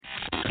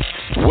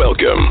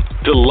Welcome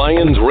to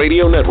Lions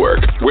Radio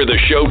Network, where the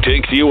show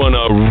takes you on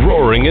a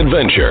roaring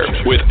adventure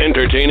with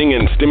entertaining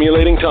and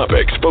stimulating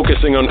topics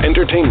focusing on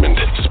entertainment,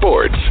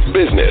 sports,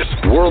 business,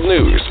 world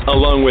news,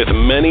 along with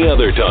many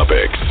other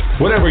topics.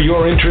 Whatever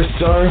your interests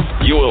are,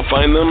 you will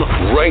find them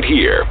right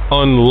here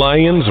on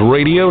Lions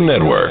Radio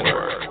Network.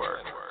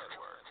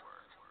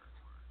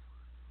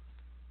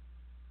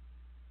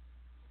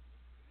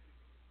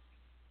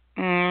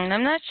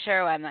 I'm not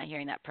sure why I'm not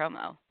hearing that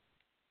promo.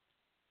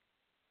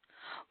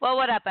 Well,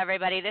 what up,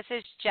 everybody? This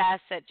is Jess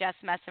at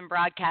JessMessin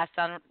Broadcast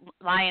on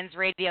Lions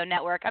Radio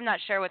Network. I'm not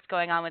sure what's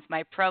going on with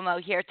my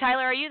promo here.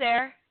 Tyler, are you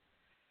there?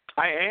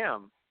 I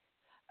am.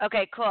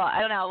 Okay, cool.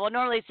 I don't know. Well,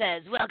 normally it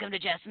says, welcome to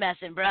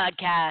JessMessin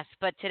Broadcast.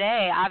 But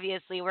today,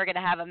 obviously, we're going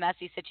to have a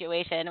messy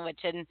situation,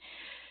 which in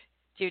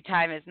due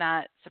time is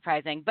not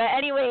surprising. But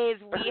anyways,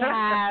 we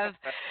have,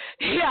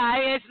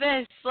 it's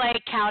this,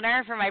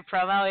 counter for my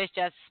promo is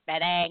just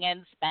spinning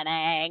and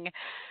spinning.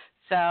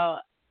 So,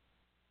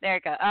 there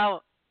it goes. Oh.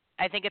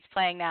 I think it's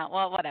playing now.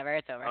 Well, whatever.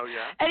 It's over. Oh,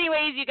 yeah?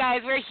 Anyways, you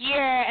guys, we're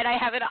here, and I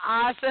have an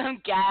awesome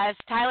guest.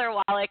 Tyler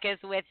Wallach is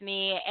with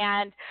me,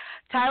 and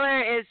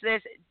Tyler is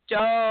this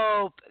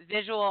dope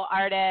visual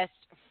artist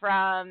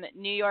from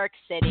New York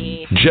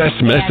City.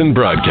 JessMessin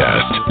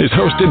Broadcast is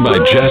hosted by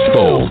Jess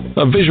Fohl,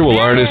 a visual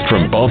artist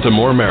from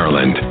Baltimore,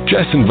 Maryland.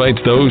 Jess invites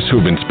those who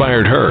have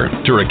inspired her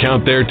to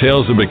recount their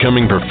tales of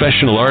becoming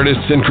professional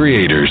artists and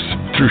creators.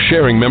 Through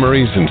sharing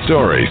memories and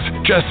stories,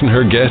 Jess and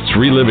her guests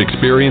relive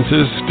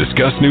experiences,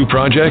 discuss new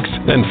projects,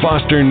 and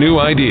foster new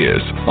ideas,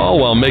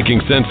 all while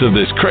making sense of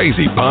this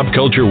crazy pop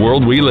culture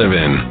world we live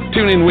in.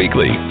 Tune in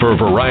weekly for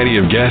a variety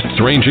of guests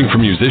ranging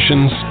from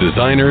musicians,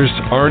 designers,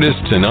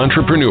 artists, and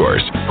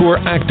entrepreneurs who are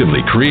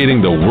actively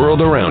creating the world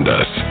around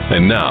us.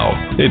 And now,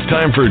 it's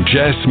time for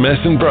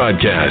JessMessin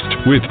Broadcast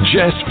with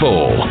Jess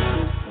Fohl.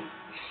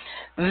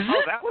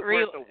 Oh, that was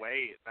worth the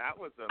wait. That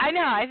was amazing. I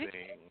know. Isn't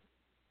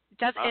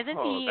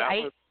he?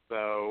 That was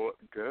so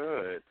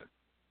good.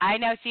 I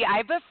know. See,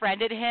 I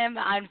befriended him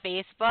on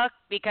Facebook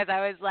because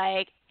I was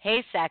like,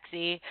 hey,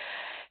 sexy.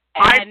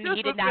 And I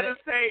he did was not going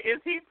to say,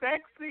 is he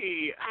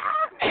sexy?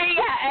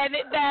 Yeah, and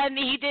then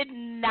he did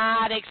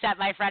not accept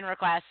my friend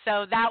request.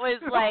 So that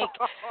was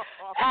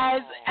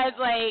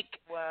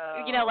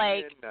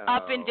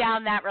up and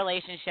down that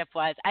relationship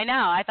was. I know.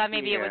 I thought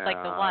maybe it was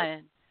the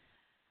one.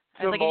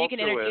 I was like, if you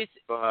can introduce,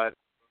 but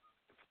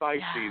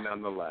spicy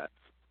nonetheless.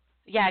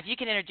 Yeah, if you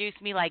can introduce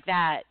me like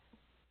that,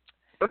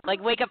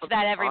 wake up to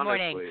that every Honestly.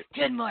 morning.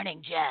 Good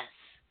morning, Jess.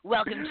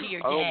 Welcome to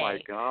your day. Oh my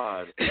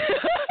God.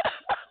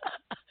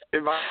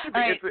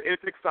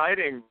 It's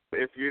exciting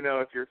if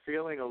you're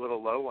feeling a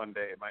little low one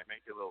day. It might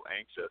make you a little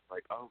anxious.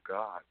 Like, oh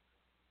God.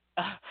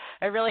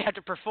 I really have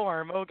to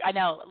perform. Oh, I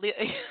know.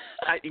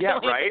 Yeah,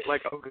 right.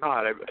 Like, oh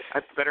God, I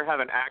better have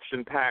an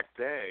action-packed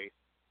day.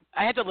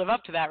 I have to live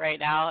up to that right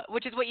now,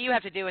 which is what you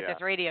have to do with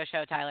this radio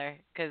show, Tyler.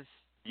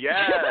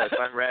 Yes,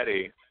 I'm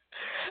ready.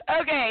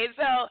 Okay,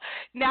 so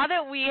now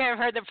that we have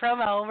heard the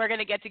promo and we're going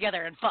to get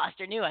together and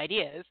foster new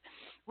ideas,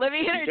 let me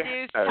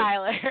introduce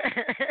Tyler.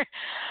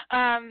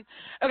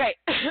 Okay.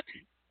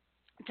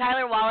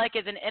 Tyler Wallach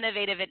is an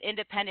innovative and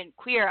independent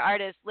queer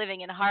artist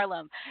living in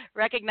Harlem,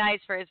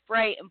 recognized for his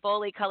bright and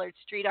boldly colored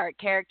street art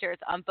characters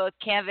on both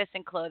canvas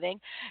and clothing.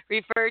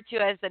 Referred to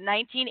as the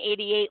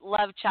 1988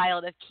 love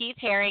child of Keith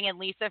Haring and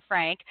Lisa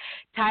Frank,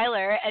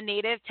 Tyler, a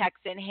native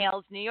Texan,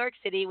 hails New York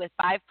City with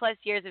 5+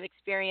 years of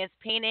experience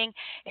painting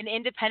and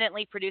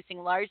independently producing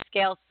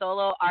large-scale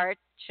solo art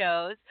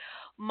shows,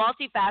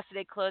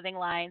 multifaceted clothing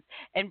lines,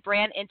 and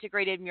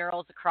brand-integrated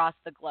murals across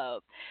the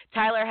globe.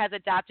 Tyler has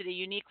adopted a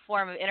unique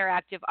form of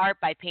interactive art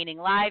by painting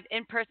live,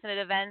 in-person at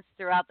events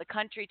throughout the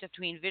country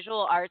between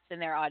visual arts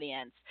and their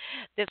audience.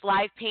 This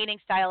live painting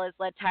style has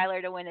led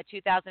Tyler to win the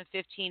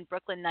 2015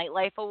 Brooklyn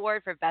Nightlife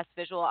Award for Best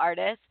Visual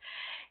Artist.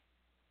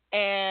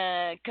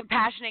 And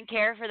compassion and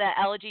care for the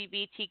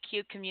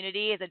LGBTQ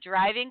community is a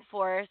driving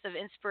force of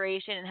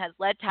inspiration and has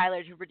led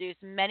Tyler to produce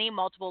many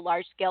multiple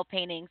large-scale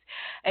paintings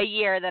a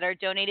year that are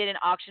donated and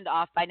auctioned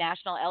off by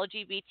national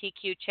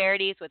LGBTQ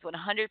charities, with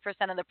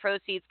 100% of the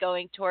proceeds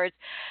going towards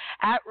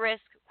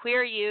at-risk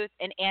queer youth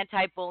and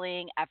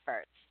anti-bullying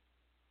efforts.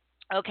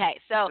 Okay,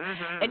 so,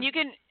 and you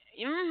can...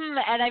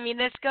 and I mean,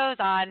 this goes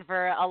on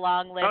for a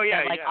long list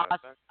of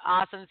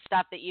awesome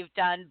stuff that you've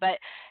done.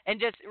 And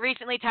just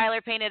recently,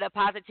 Tyler painted a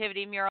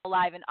positivity mural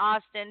live in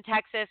Austin,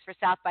 Texas for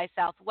South by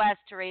Southwest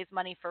to raise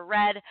money for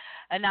RED,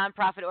 a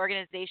nonprofit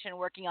organization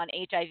working on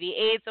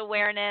HIV/AIDS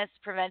awareness,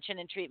 prevention,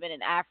 and treatment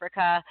in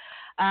Africa.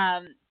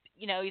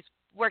 He's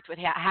worked with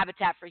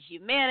Habitat for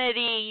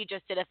Humanity. You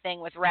just did a thing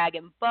with Rag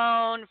and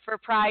Bone for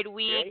Pride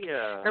Week,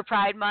 for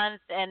Pride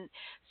Month. And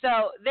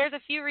so there's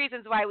a few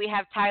reasons why we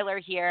have Tyler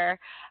here.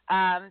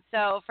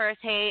 So first,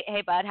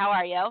 hey, bud, how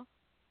are you?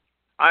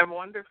 I'm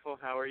wonderful.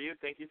 How are you?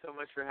 Thank you so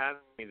much for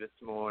having me this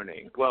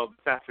morning. Well,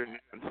 this afternoon.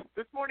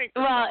 This morning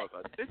for all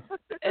of us. This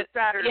is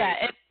Saturday.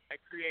 Yeah, I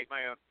create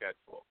my own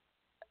schedule.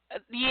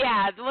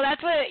 Yeah, well,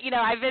 that's what,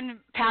 I've been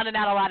pounding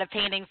out a lot of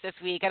paintings this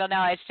week. I don't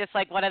know. It's just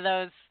like one of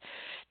those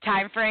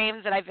time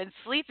frames, and I've been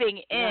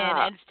sleeping in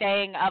and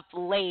staying up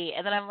late.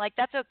 And then I'm like,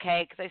 that's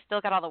okay because I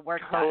still got all the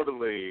work done.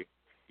 Totally.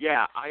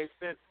 Yeah, I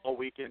spent all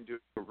weekend doing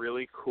a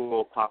really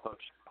cool pop-up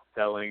shop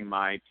selling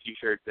my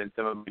T-shirts and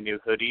some of my new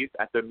hoodies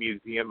at the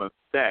Museum of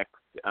Sex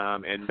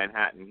in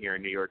Manhattan here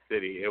in New York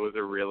City. It was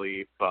a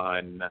really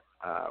fun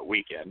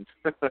weekend,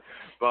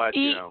 but,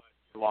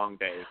 long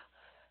days.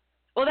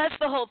 Well, that's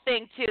the whole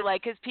thing, too,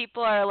 like, because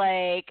people are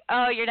like,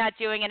 oh, you're not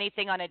doing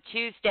anything on a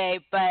Tuesday,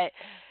 but,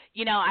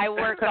 I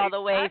worked all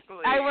the way.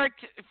 Exactly. I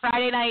worked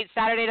Friday night,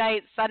 Saturday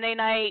night, Sunday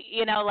night,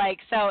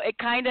 so it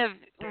kind of,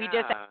 we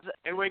just.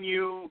 And when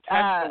you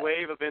catch the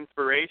wave of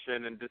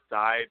inspiration and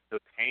decide to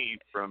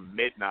paint from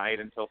midnight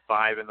until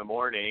 5 in the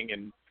morning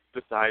and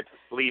decide to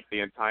sleep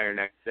the entire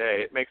next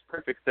day, it makes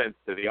perfect sense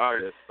to the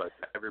artist, but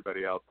to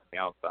everybody else on the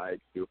outside,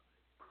 you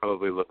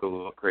probably look a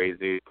little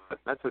crazy, but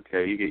that's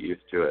okay. You get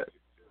used to it.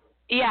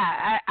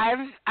 Yeah,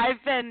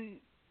 I've been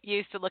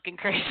used to looking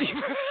crazy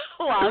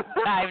for a long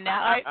time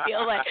now. I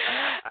feel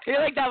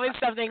like that was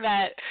something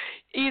that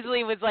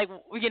easily was like,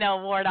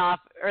 worn off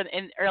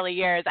in early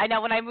years. I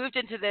know when I moved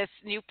into this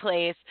new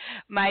place,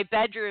 my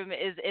bedroom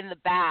is in the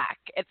back.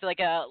 It's like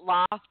a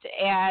loft,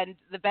 and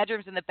the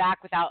bedroom's in the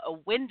back without a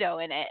window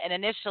in it. And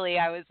initially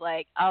I was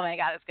like, oh my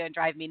God, it's going to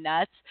drive me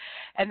nuts.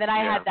 And then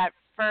I had that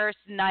first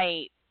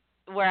night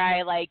where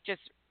I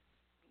just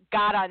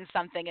got on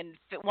something and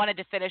wanted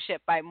to finish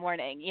it by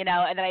morning, and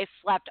then I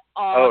slept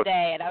all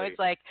day, and I was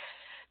like,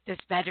 this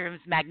bedroom's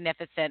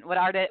magnificent.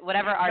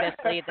 Whatever artist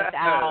laid this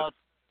out,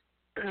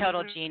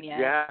 total genius.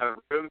 Yeah,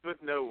 rooms with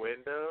no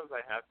windows,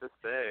 I have to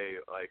say,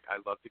 I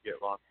love to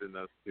get lost in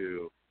those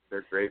too.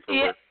 They're great for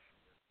work.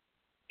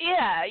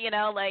 Yeah,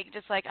 I'm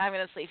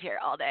going to sleep here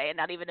all day and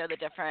not even know the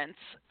difference.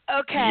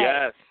 Okay.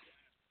 Yes.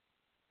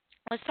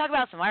 Let's talk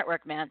about some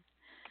artwork, man.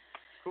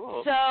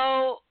 Cool.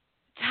 So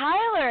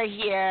Tyler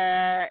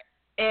here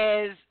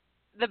is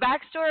the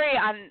backstory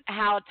on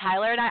how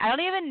Tyler and I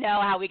don't even know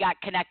how we got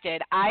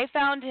connected. I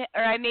found,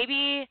 or I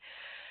maybe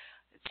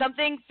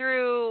something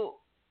through,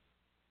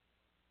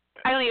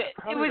 I don't even,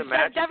 it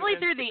was definitely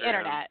through the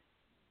internet.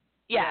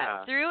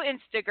 Yeah, through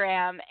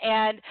Instagram.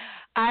 And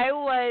I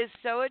was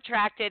so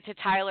attracted to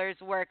Tyler's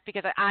work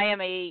because I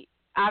am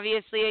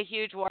obviously a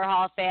huge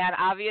Warhol fan,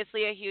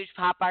 obviously a huge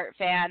pop art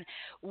fan.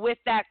 With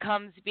that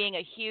comes being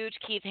a huge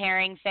Keith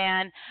Haring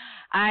fan.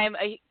 I'm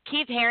a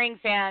Keith Haring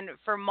fan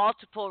for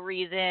multiple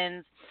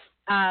reasons.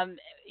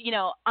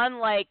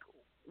 Unlike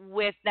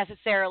with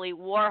necessarily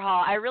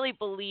Warhol, I really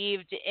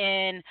believed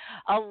in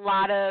a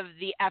lot of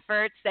the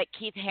efforts that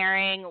Keith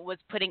Haring was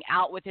putting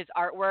out with his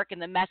artwork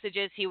and the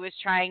messages he was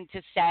trying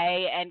to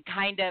say and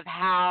kind of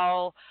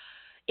how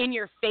in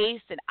your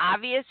face and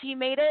obvious he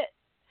made it.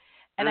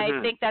 And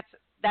I think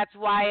that's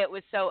why it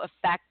was so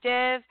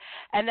effective.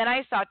 And then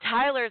I saw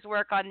Tyler's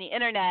work on the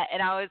internet,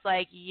 and I was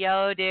like,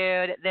 yo,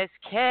 dude, this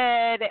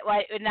kid,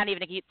 not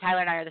even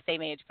Tyler and I are the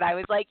same age, but I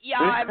was like, yo,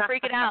 I'm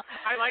freaking out.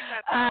 I like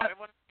that. I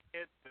want a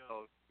kid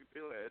still. You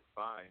feel it. It's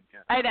fine.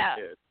 Yeah, I know.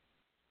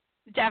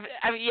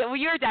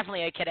 You're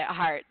definitely a kid at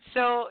heart.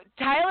 So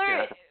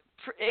Tyler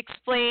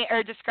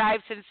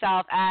describes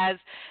himself as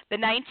the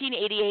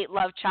 1988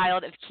 love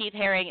child of Keith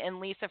Haring and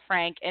Lisa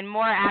Frank, and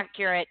more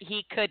accurate,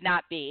 he could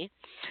not be.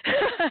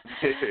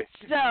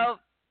 So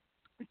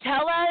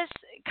tell us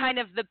kind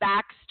of the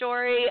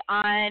backstory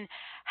on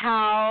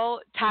how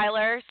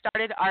Tyler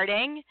started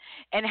arting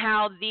and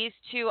how these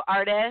two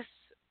artists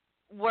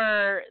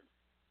were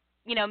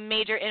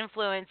major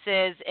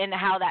influences in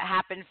how that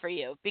happened for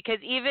you, because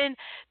even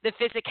the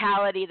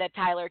physicality that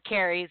Tyler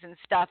carries and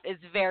stuff is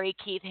very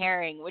Keith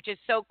Haring, which is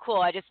so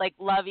cool. I just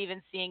love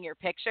even seeing your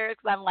pictures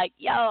because I'm like,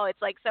 yo, it's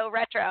so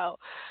retro.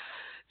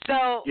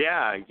 So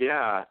yeah,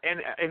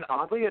 and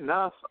oddly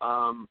enough,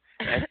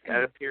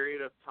 at a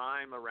period of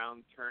time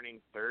around turning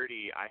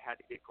 30, I had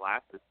to get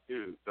glasses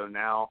too. So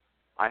now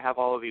I have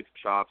all of these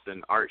shops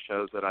and art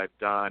shows that I've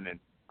done, and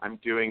I'm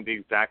doing the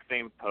exact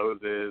same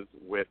poses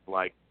with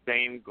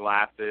same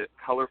glasses,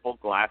 colorful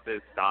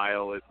glasses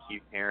style as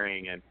Keith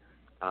Haring, and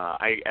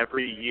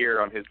every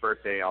year on his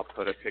birthday I'll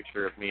put a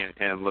picture of me and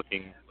him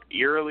looking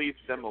eerily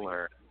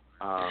similar.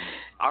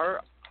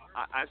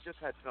 I've just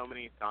had so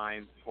many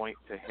signs point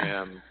to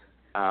him.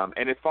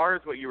 And as far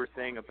as what you were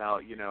saying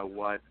about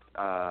what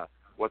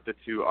the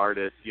two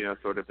artists,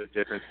 sort of the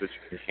difference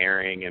between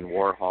Haring and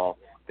Warhol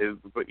is,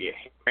 but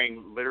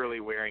Haring literally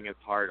wearing his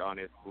heart on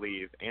his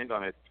sleeve and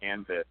on his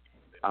canvas.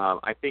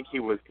 I think he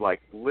was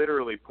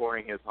literally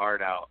pouring his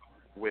heart out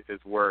with his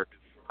work,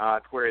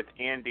 whereas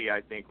Andy,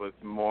 I think, was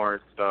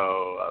more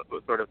so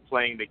sort of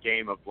playing the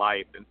game of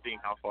life and seeing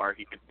how far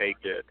he could take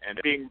it, and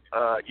being,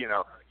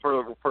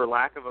 for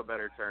lack of a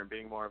better term,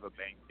 being more of a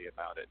Banksy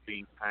about it,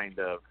 being kind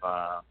of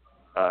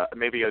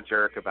maybe a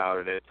jerk about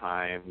it at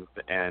times,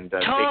 and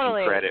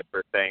taking credit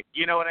for things.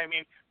 You know what I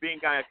mean? Being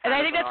kind of and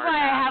I think that's why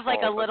I have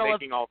a little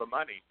making all the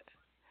money.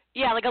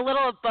 Yeah, a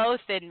little of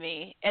both in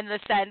me, in the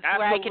sense Absolutely,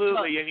 where I can.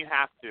 Absolutely, and you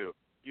have to.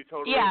 You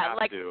totally have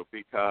to,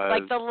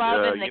 because the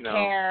love and the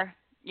care.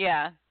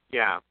 Yeah.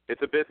 Yeah,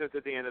 it's a business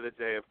at the end of the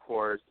day, of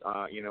course.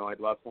 I'd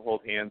love to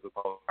hold hands with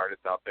all the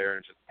artists out there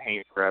and just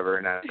paint forever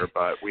and ever,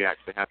 but we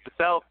actually have to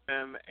sell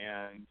them,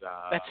 and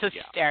that's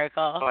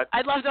hysterical. But,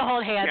 I'd love to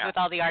hold hands with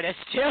all the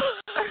artists too.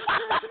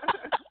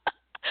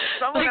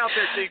 Someone out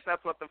there thinks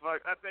that's what the fuck.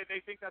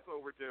 They think that's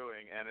what we're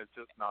doing, and it's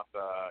just not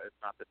the. It's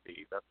not the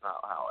beat. That's not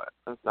how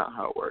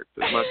it works.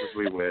 As much as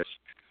we wish.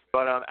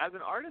 But as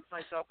an artist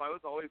myself, I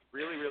was always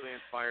really, really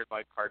inspired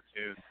by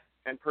cartoons.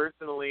 And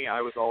personally, I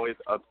was always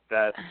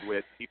obsessed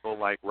with people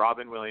like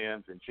Robin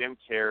Williams and Jim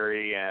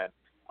Carrey, and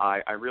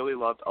I really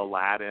loved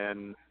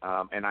Aladdin.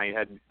 And I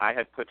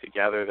had put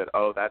together that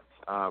that's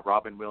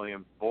Robin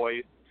Williams'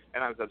 voice,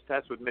 and I was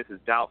obsessed with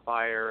Mrs.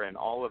 Doubtfire and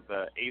all of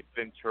the Ace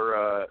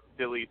Ventura,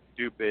 silly,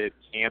 stupid,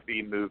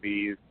 campy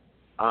movies.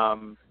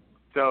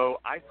 So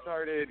I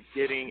started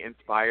getting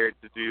inspired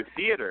to do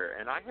theater,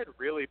 and I had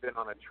really been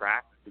on a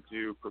track to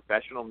do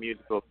professional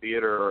musical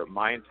theater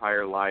my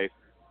entire life.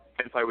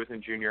 Since I was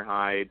in junior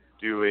high,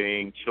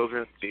 doing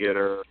children's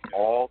theater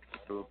all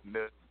through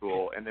middle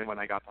school. And then when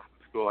I got to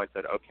high school, I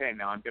said, okay,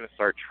 now I'm going to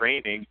start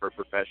training for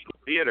professional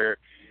theater.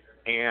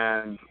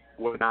 And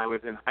when I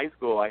was in high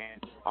school, I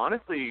had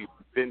honestly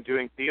been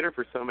doing theater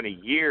for so many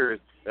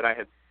years that I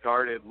had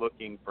started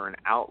looking for an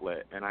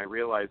outlet. And I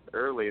realized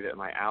early that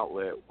my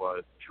outlet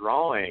was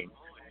drawing.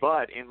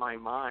 But in my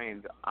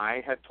mind,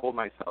 I had told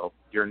myself,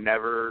 you're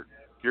not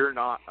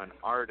an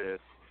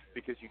artist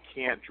because you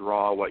can't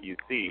draw what you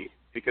see.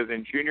 Because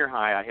in junior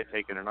high, I had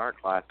taken an art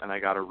class, and I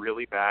got a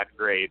really bad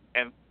grade.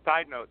 And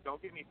side note,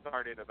 don't get me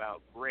started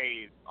about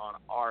grades on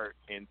art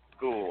in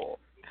school.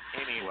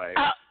 Anyway.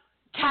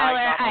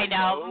 Tyler, I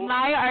know.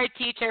 My art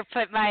teacher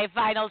put my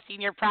final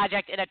senior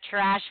project in a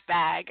trash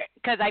bag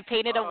because I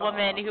painted a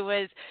woman who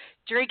was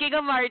drinking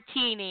a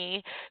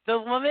martini. The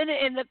woman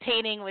in the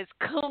painting was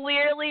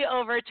clearly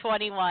over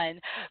 21,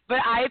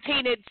 but I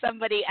painted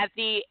somebody I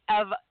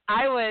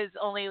was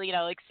only,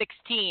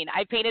 16.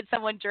 I painted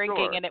someone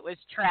drinking and it was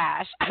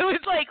trash. I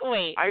was like,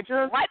 wait,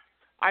 what?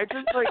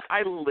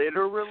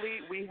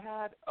 We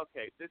had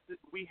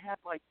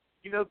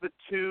the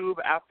tube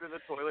after the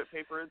toilet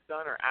paper is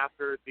done or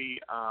after the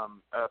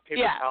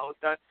paper towel is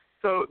done.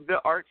 So the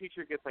art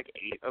teacher gets 8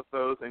 of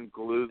those and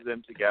glues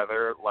them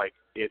together like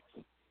it's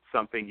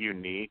something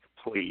unique,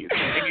 please.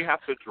 And you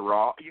have to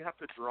draw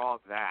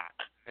that.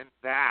 And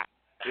that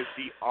is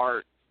the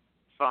art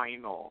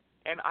final.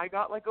 And I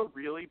got a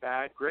really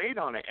bad grade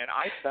on it, and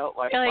I felt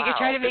like, wow, you're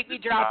trying to make me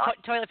draw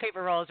toilet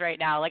paper rolls right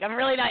now. I'm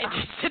really not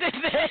interested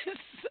in this.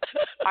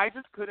 I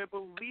just couldn't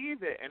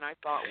believe it, and I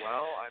thought,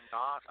 well, I'm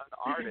not an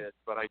artist,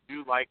 but I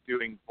do like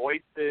doing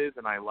voices,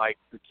 and I like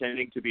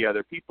pretending to be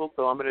other people,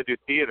 so I'm going to do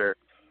theater.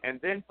 And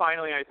then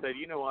finally I said,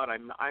 you know what,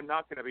 I'm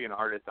not going to be an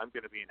artist, I'm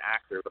going to be an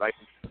actor, but I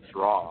can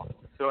draw.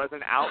 So as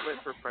an outlet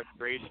for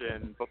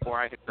frustration, before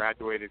I had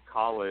graduated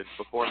college,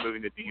 before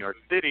moving to New York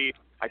City,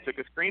 I took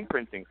a screen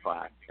printing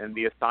class. And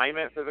the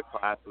assignment for the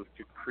class was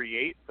to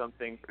create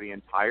something for the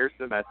entire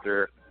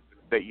semester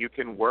that you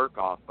can work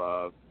off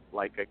of,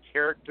 like a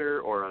character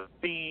or a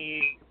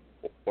theme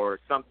or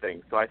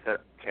something. So I said,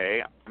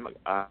 okay, I'm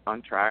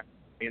on track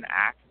to be an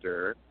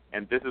actor,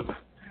 and this is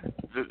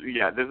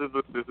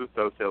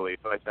so silly.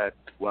 So I said,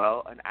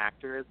 well, an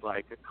actor is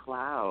like a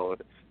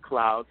cloud.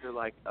 Clouds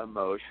are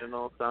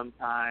emotional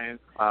sometimes.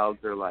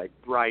 Clouds are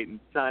bright and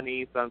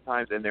sunny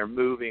sometimes, and they're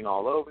moving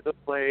all over the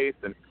place.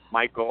 And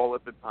my goal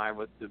at the time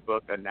was to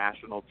book a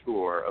national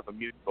tour of a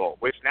musical,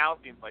 which now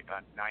seems like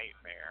a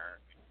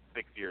nightmare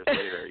 6 years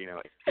later, 6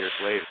 years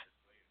later.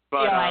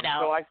 But, I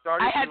know. So I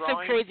started I had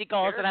some crazy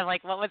goals, characters. and I'm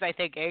like, what was I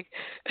thinking?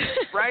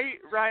 Right.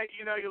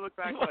 You look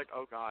back like,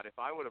 oh, God, if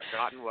I would have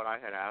gotten what I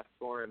had asked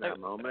for in that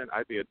moment,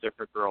 I'd be a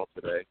different girl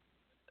today.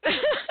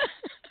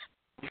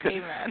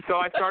 Amen. So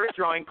I started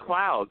drawing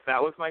clouds. That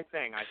was my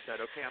thing. I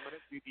said, okay, I'm going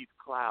to do these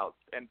clouds,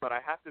 but I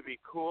have to be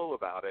cool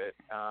about it,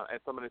 and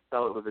so I'm going to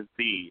spell it with a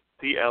Z,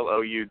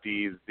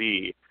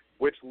 C-L-O-U-D-Z,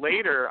 which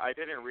later I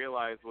didn't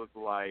realize was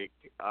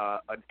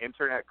an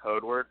internet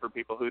code word for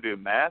people who do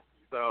meth.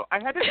 So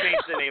I had to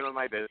change the name of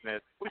my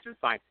business, which is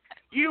fine.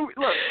 You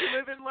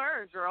live and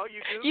learn, girl.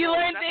 You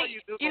learn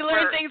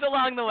things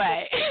along the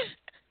way.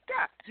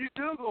 Yeah, you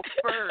Google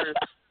first,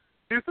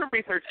 do some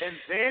research, and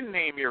then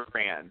name your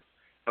brand.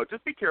 So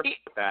just be careful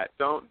with that.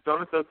 Don't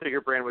associate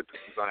your brand with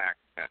things on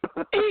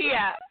accident.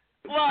 Yeah.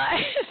 Well,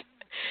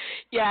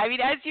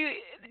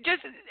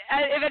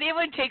 if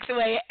anyone takes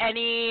away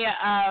any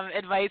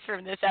advice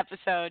from this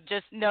episode,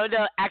 just know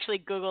to actually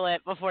Google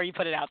it before you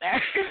put it out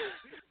there.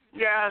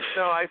 Yeah,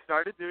 so I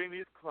started doing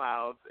these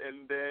clouds,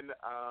 and then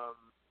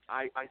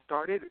I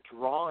started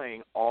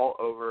drawing all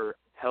over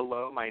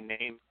Hello, My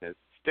Name Is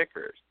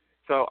stickers.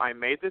 So I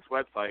made this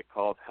website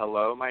called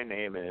Hello, My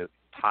Name Is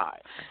Ty,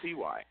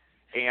 T-Y,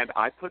 and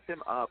I put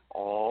them up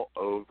all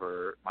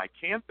over my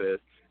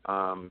campus,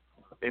 and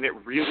it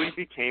really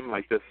became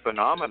this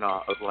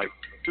phenomena of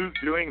who's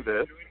doing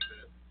this,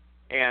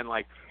 and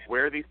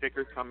where are these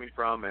stickers coming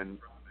from, and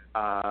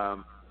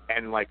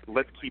and like,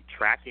 let's keep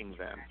tracking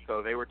them.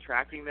 So they were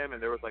tracking them,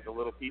 and there was like a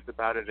little piece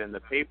about it in the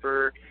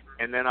paper.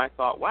 And then I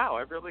thought, wow,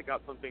 I've really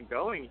got something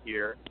going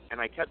here. And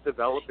I kept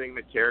developing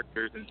the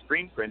characters and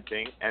screen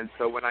printing. And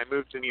so when I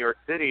moved to New York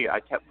City, I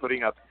kept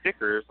putting up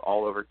stickers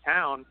all over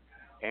town.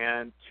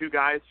 And 2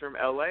 guys from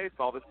LA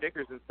saw the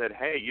stickers and said,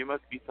 hey, you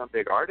must be some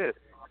big artist.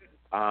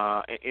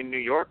 In New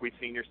York, we've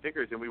seen your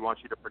stickers, and we want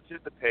you to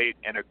participate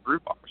in a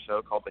group art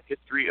show called The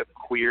History of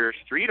Queer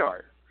Street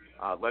Art.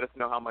 Let us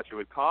know how much it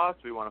would cost.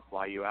 We want to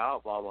fly you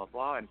out, blah, blah,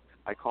 blah. And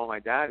I call my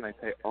dad, and I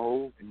say,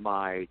 oh,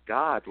 my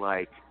God,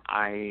 like,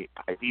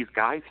 these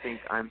guys think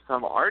I'm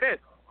some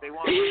artist. They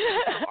want to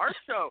do an art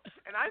show.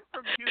 And I'm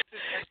from Houston,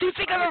 Texas. Do you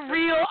think I'm a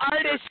real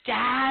artist,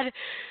 Dad?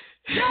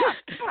 Yeah.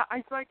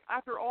 I like,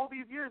 after all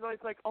these years, I was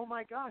like, oh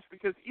my gosh,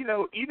 because, you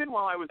know, even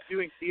while I was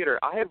doing theater,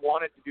 I had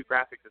wanted to do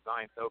graphic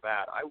design so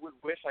bad. I would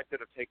wish I could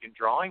have taken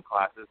drawing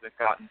classes and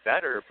gotten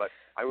better, but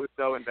I was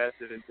so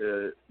invested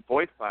into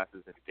voice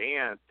classes and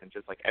dance and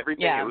just like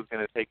everything it was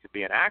going to take to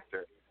be an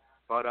actor.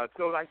 But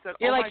so I said,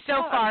 you're oh like my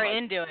so God, far like,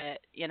 into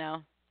it, you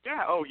know.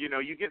 Yeah, you know,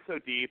 you get so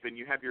deep and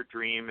you have your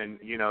dream, and,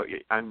 you know,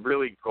 I'm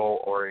really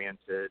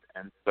goal-oriented.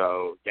 And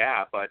so,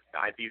 yeah, but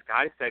these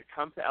guys said,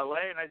 come to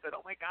L.A., and I said,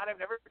 oh, my God, I've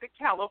never been to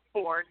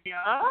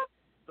California.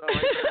 So I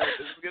said,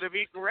 this is going to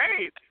be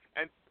great.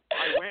 And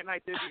I went and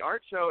I did the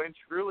art show, and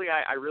truly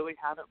I really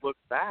haven't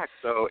looked back.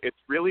 So it's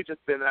really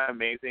just been that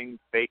amazing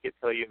fake it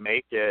till you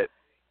make it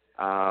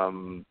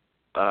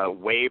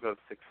wave of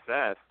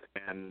success.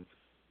 And,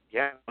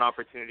 yeah, one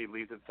opportunity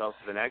leads itself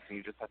to the next, and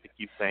you just have to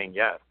keep saying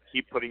yes.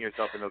 Keep putting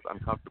yourself in those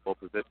uncomfortable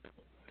positions.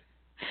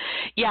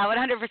 Yeah,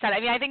 100%. I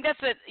mean, I think that's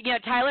what, you know,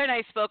 Tyler and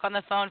I spoke on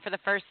the phone for the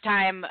first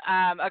time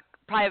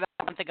probably about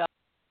a month ago,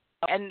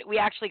 and we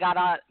actually got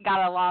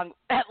along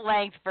at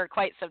length for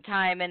quite some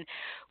time, and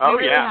we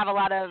really have a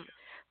lot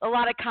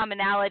of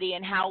commonality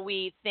in how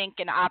we think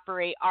and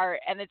operate art.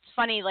 And it's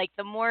funny, like,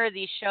 the more of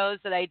these shows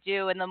that I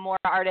do and the more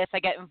artists I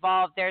get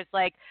involved, there's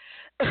like,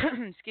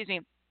 excuse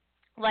me,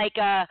 like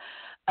a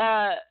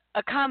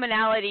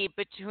commonality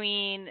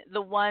between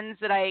the ones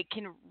that I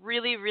can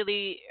really,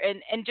 really,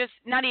 and just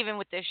not even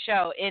with this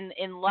show,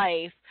 in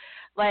life,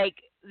 like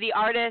the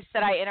artists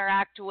that I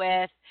interact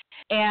with,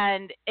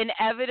 and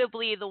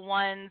inevitably the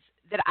ones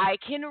that I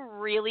can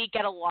really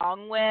get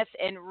along with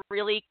and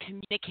really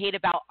communicate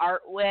about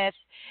art with,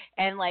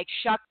 and like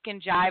shuck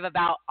and jive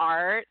about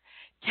art,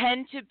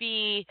 tend to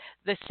be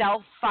the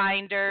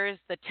self-finders,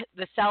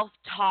 the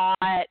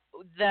self-taught,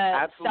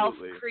 the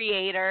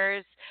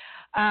self-creators.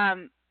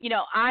 You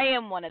know, I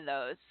am one of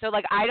those. So,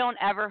 like, I don't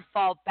ever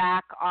fall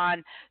back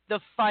on the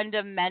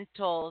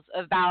fundamentals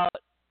of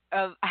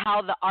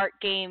how the art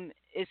game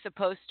is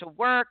supposed to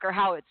work or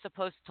how it's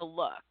supposed to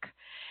look.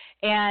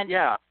 And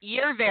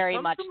you're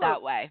very much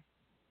that way.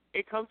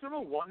 It comes from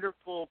a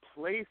wonderful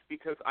place,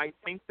 because I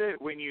think that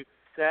when you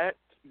set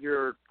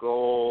your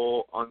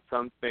goal on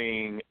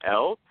something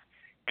else,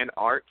 and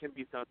art can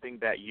be something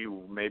that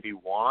you maybe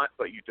want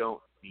but you don't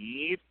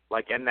need.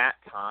 Like, in that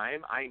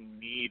time, I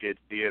needed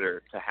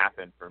theater to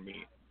happen for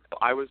me. So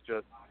I was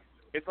just,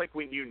 it's like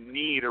when you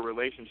need a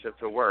relationship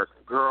to work,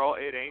 girl,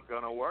 it ain't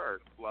going to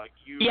work. Like,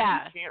 you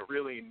can't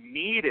really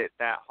need it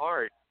that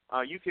hard.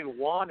 You can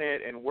want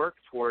it and work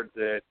towards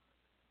it,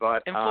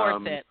 but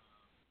enforce it.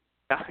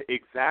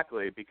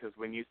 Exactly, because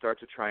when you start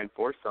to try and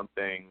force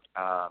something,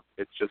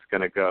 it's just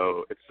going to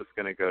go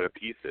to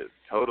pieces.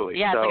 Totally.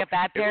 Yeah, so it's like a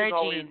bad pair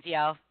of jeans,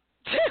 yo.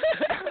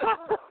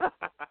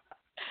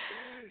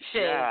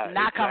 Shit,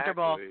 not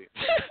comfortable.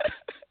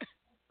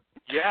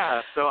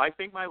 Yeah, so I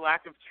think my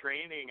lack of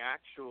training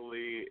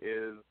actually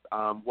is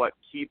what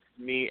keeps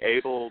me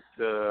able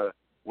to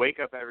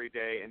wake up every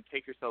day and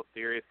take yourself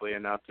seriously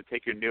enough to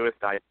take your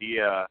newest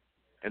idea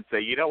and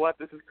say, you know what,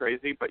 this is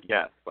crazy, but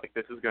yes, like,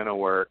 this is going to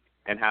work,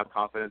 and have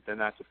confidence in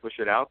that to push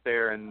it out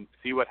there and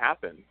see what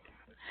happens.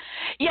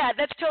 Yeah,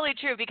 that's totally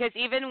true, because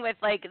even with,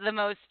 like, the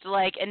most,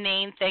 like,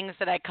 inane things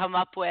that I come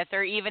up with,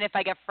 or even if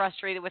I get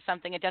frustrated with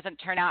something, it doesn't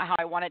turn out how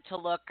I want it to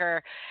look,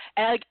 or,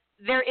 like,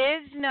 there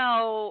is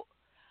no,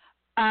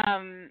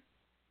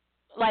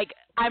 like,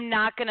 I'm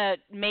not going to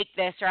make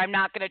this, or I'm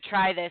not going to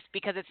try this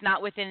because it's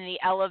not within the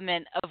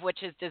element of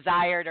which is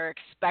desired or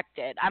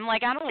expected. I'm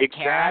like, I don't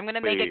care. I'm going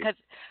to make it because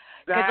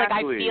like,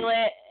 I feel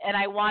it, and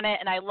I want it,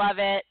 and I love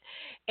it,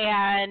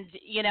 and,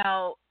 you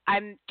know,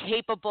 I'm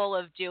capable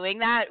of doing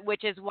that,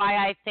 which is why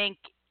I think,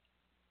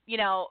 you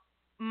know,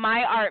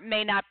 my art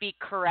may not be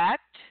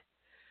correct,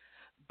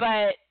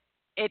 but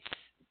it's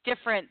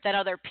different than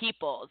other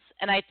people's,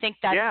 and I think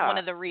that's one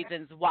of the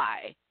reasons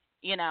why,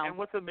 you know. And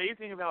what's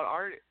amazing about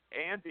art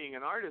and being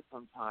an artist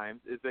sometimes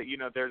is that, you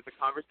know, there's the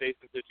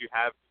conversations that you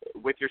have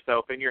with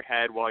yourself in your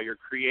head while you're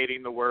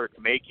creating the work,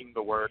 making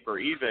the work, or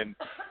even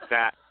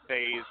that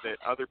phase that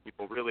other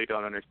people really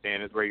don't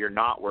understand is where you're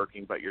not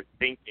working, but you're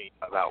thinking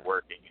about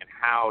working and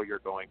how you're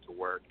going to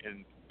work.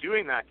 And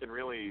doing that can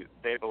really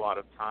save a lot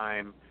of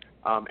time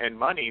and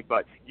money,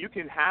 but you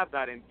can have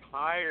that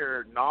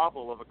entire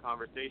novel of a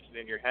conversation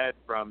in your head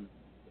from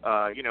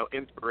you know,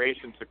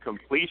 inspiration to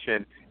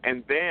completion,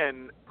 and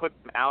then put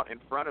them out in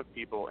front of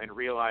people and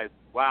realize,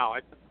 wow, I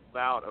just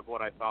out of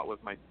what I thought was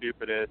my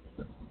stupidest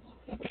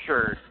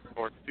shirt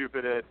or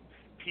stupidest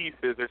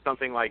pieces or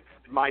something like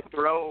my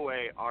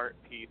throwaway art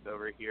piece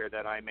over here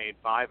that I made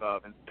 5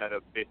 of instead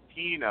of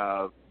 15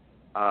 of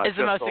is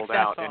the most sold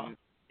successful. out. And,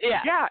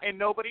 yeah, and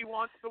nobody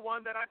wants the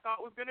one that I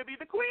thought was going to be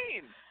the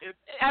queen.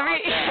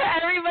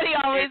 Everybody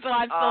always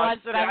wants the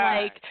ones that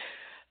I'm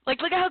like,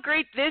 look how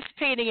great this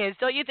painting is.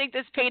 Don't you think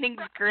this painting's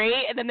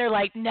great? And then they're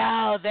like,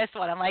 no, this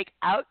one. I'm like,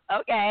 oh,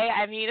 okay.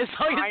 I mean, as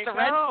long as the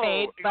rent's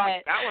paid.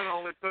 But that one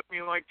only took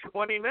me like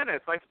 20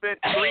 minutes. I spent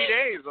 3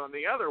 days on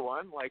the other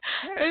one. Like,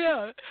 I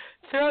know.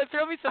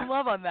 Throw me some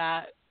love on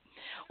that.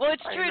 Well,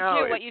 it's true,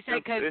 too, what you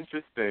said. Cause,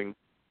 interesting.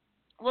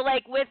 Well,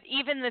 like with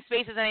even the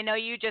spaces, and I know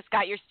you just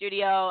got your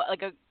studio,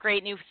 like a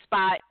great new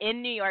spot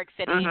in New York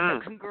City. Mm-hmm.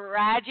 So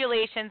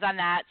congratulations on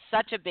that.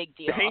 Such a big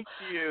deal. Thank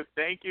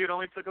you. It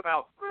only took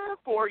about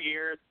 4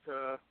 years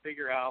to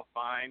figure out,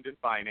 find, and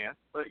finance.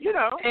 But,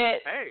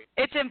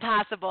 it's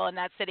impossible in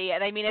that city.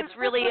 And, I mean, it's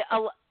really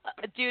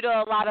due to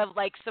a lot of,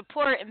 like,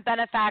 support and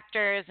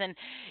benefactors and,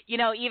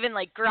 even,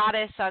 like,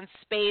 gratis on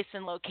space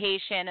and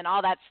location and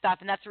all that stuff.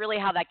 And that's really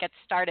how that gets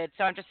started.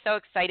 So I'm just so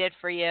excited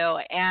for you.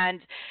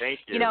 And, thank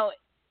you.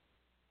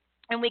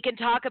 And we can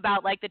talk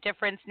about, like, the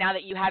difference now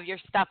that you have your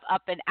stuff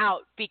up and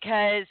out,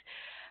 because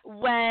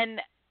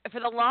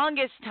for the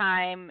longest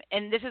time,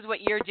 and this is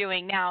what you're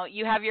doing now,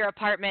 you have your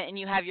apartment and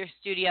you have your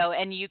studio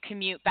and you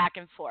commute back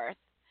and forth.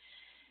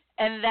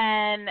 And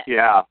then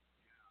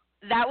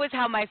that was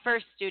how my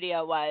first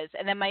studio was.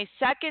 And then my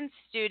second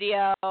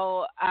studio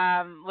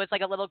was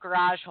like a little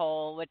garage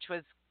hole, which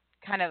was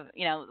kind of,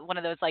 one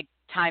of those, like,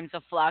 times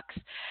of flux.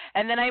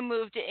 And then I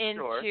moved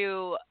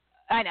into,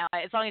 I know,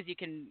 as long as you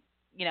can,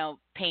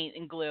 paint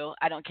and glue,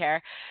 I don't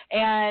care.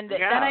 And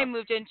then I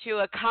moved into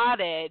a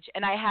cottage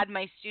and I had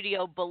my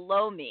studio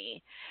below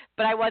me,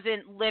 but I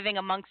wasn't living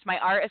amongst my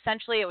art.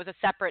 Essentially, it was a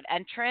separate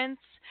entrance.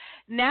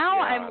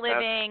 Now I'm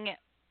living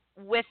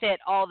with it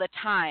all the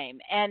time.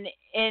 And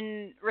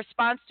in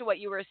response to what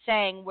you were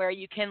saying, where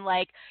you can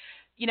like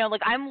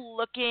I'm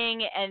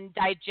looking and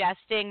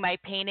digesting my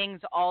paintings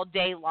all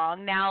day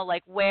long now,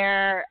 like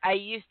where I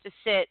used to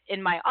sit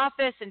in my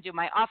office and do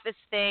my office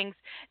things.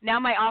 Now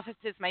my office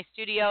is my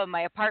studio and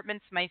my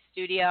apartment's my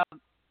studio.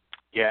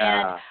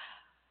 Yeah. And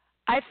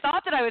I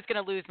thought that I was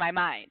going to lose my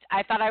mind.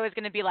 I thought I was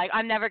going to be like,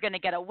 I'm never going to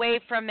get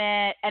away from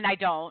it, and I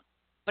don't.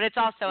 But it's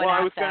also an asset. Well,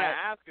 I was going to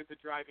ask, is it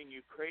driving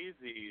you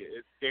crazy?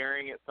 Is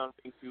staring at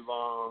something too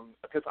long?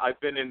 Because I've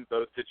been in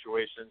those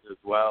situations as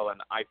well,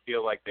 and I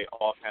feel like they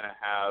all kind of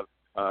have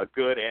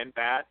good and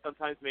bad.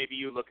 Sometimes maybe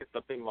you look at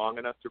something long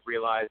enough to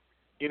realize,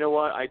 you know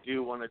what, I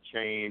do want to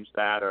change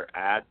that or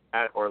add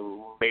that,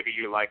 or maybe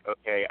you're like,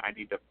 okay, I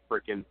need to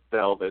freaking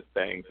sell this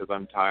thing because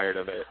I'm tired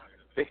of it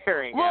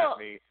staring at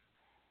me.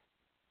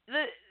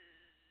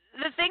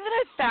 The thing that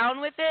I've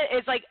found with it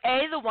is, like,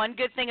 the one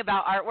good thing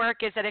about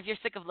artwork is that if you're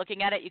sick of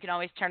looking at it, you can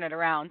always turn it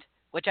around,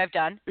 which I've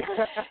done.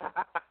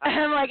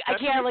 I'm like, I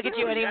can't look at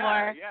you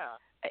anymore.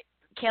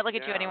 Can't look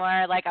at you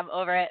anymore, like I'm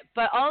over it.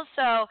 But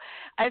also,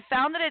 I've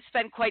found that it's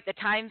been quite the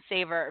time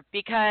saver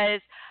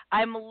because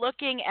I'm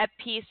looking at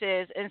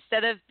pieces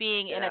instead of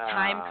being in a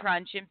time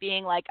crunch and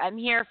being like, I'm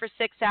here for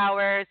 6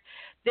 hours.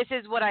 This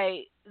is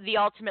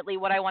ultimately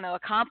what I want to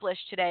accomplish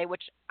today,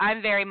 which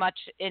I'm very much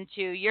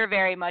into. You're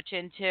very much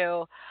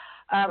into.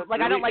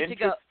 Really I don't like to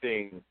go.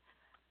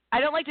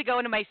 I don't like to go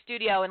into my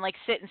studio and like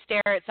sit and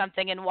stare at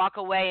something and walk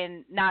away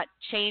and not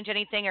change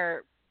anything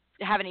or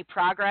have any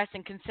progress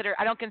and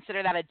I don't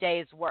consider that a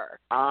day's work.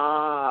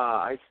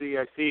 I see.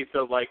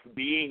 So like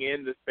being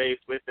in the space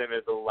with them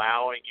is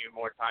allowing you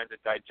more time to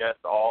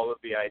digest all of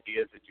the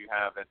ideas that you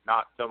have and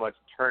not so much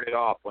turn it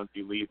off once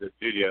you leave the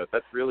studio.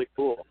 That's really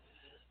cool.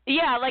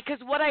 Yeah, like,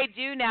 because what I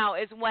do now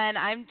is when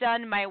I'm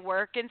done my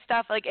work and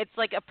stuff, like, it's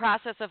like a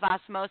process of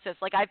osmosis.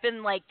 Like, I've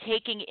been, like,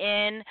 taking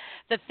in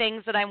the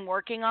things that I'm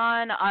working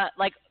on,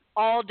 like,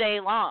 all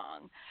day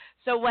long.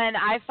 So when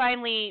I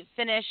finally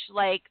finish,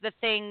 like, the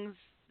things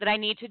that I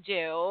need to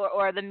do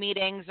or the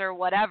meetings or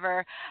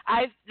whatever,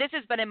 this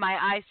has been in my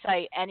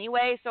eyesight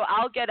anyway, so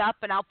I'll get up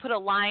and I'll put a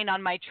line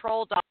on my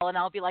troll doll and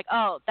I'll be like,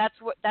 oh, that's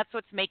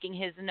what's making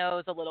his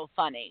nose a little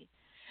funny.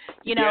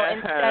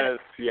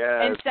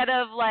 Instead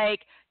of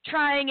like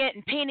trying it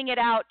and painting it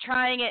out,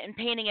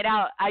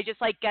 I just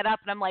like get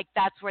up and I'm like,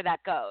 that's where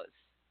that goes.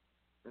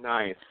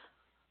 Nice.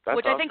 That's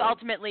Which awesome. I think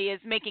ultimately is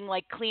making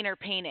like cleaner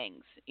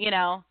paintings,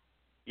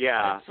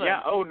 Yeah.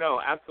 Oh, no,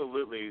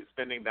 absolutely.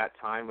 Spending that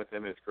time with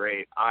them is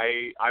great.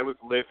 I was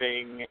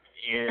living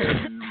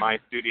in my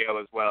studio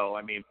as well.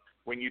 I mean,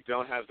 when you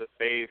don't have the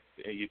space,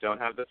 you don't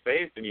have the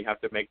space, and you have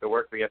to make the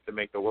work. We have to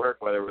make the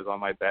work, whether it was on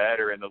my bed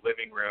or in the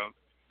living room,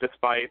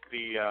 despite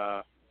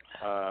the,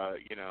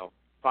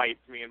 fights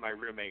me and my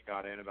roommate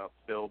got in about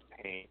spilled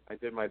paint. I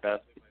did my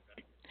best to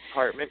keep the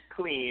apartment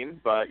clean,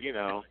 but,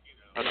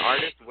 an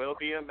artist will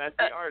be a messy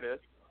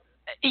artist.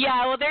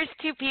 Yeah, well, there's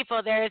two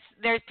people.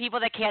 There's people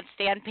that can't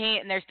stand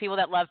paint, and there's people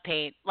that love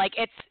paint.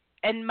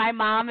 And my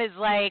mom is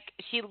like,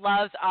 she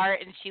loves art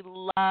and she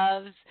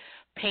loves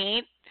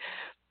paint,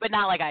 but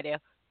not like I do.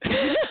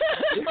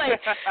 like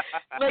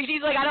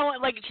she's like, I don't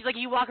want, like, she's like,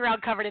 you walk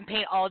around covered in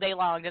paint all day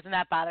long. Doesn't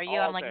that bother you?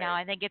 All I'm like, day. no,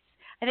 I think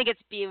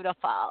it's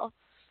beautiful.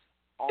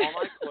 All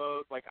my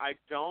clothes, like, I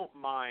don't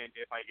mind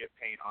if I get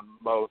paint on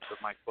most of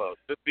my clothes,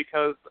 just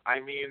because, I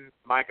mean,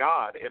 my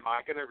God, am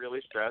I going to really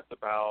stress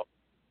about,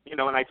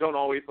 and I don't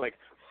always, like,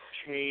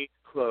 change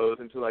clothes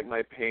into, like,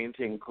 my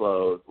painting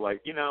clothes.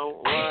 Like,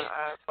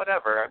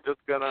 whatever, I'm just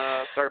going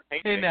to start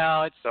painting.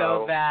 No, it's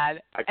so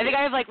bad. I think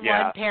I have, like,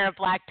 one pair of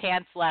black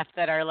pants left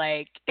that are,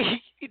 like,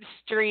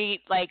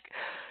 street, like,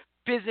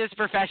 business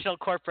professional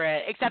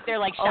corporate, except they're,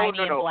 like, shiny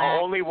and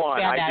black. Only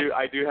one. Spandex.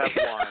 I do have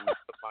one,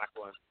 the black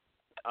one.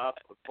 Up,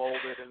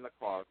 folded in the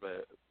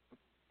closet.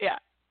 Yeah,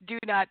 do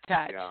not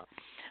touch. Yeah.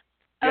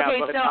 Okay,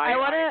 so I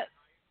want to...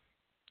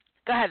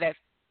 Go ahead, Viv.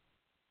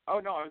 Oh,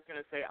 no, I was going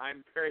to say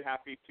I'm very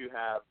happy to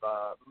have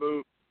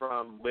moved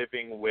from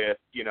living with,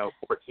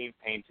 14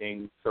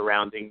 paintings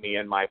surrounding me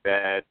in my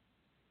bed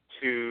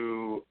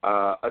to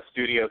a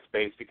studio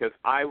space, because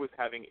I was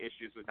having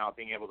issues with not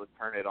being able to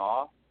turn it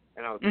off,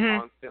 and I was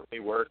constantly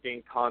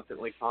working,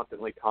 constantly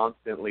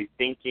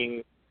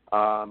thinking,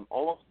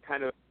 almost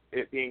kind of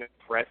it being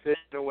oppressive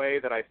in a way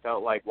that I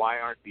felt like, why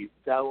aren't these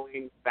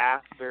selling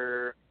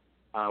faster?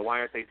 Why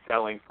aren't they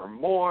selling for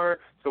more?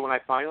 So when I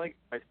finally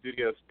got my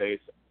studio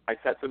space, I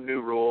set some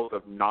new rules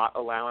of not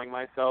allowing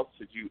myself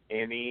to do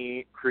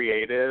any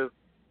creative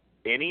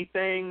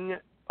anything.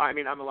 I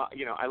mean, I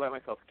let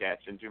myself sketch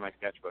and do my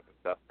sketchbook and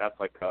stuff. That's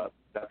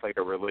like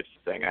a religious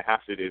thing. I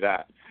have to do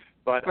that.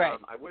 But right.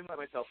 I wouldn't let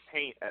myself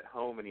paint at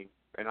home anymore.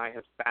 And I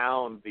have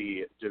found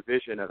the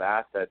division of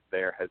assets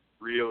there has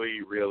really,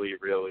 really,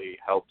 really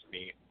helped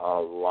me a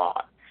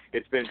lot.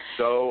 It's been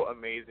so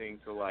amazing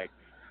to, like,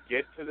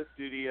 get to the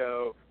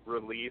studio,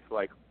 release,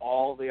 like,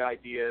 all the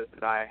ideas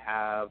that I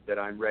have that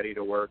I'm ready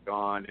to work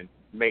on, and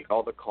make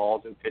all the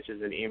calls and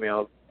pitches and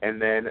emails,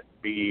 and then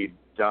be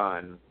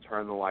done,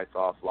 turn the lights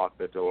off, lock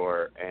the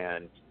door,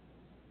 and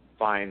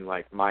find,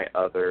 like, my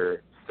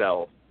other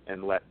self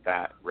and let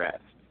that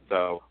rest.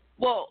 So...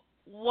 Well,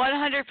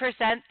 100%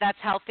 that's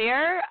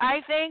healthier,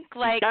 I think.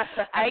 Like,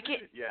 I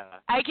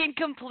can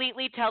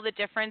completely tell the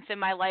difference in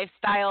my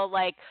lifestyle,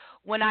 like,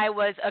 when I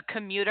was a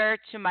commuter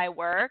to my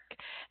work,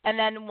 and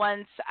then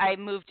once I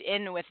moved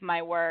in with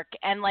my work,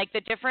 and, like, the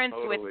difference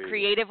with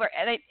creative work,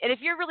 and if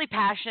you're really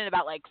passionate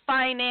about, like,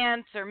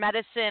 finance or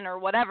medicine or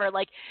whatever,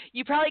 like,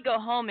 you probably go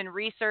home and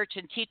research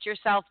and teach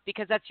yourself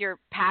because that's your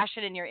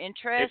passion and your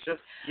interest. It's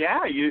just,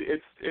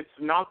 it's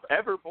not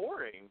ever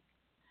boring.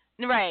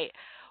 Right.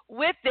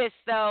 With this,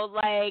 though,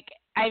 like,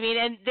 I mean,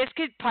 and this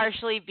could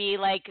partially be,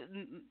 like,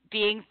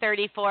 being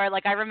 34.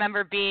 Like, I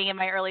remember being in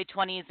my early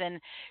 20s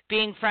and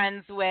being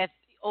friends with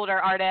older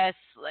artists,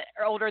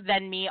 or older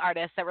than me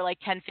artists that were, like,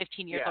 10,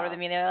 15 years older than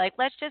me. They were like,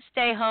 let's just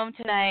stay home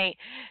tonight.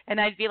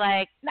 And I'd be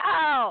like,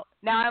 no.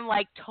 Now I'm,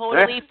 like,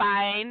 totally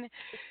fine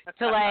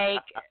to,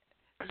 like,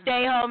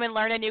 stay home and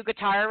learn a new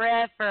guitar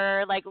riff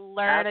or, like,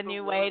 learn a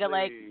new way to,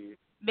 like,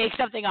 make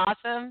something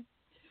awesome.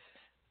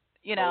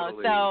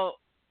 So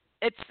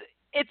it's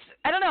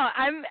I don't know.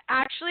 I'm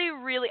actually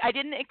I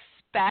didn't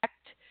expect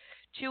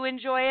to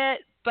enjoy it,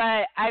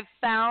 but I've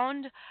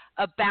found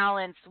a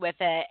balance with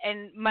it.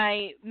 And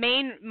my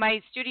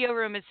studio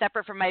room is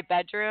separate from my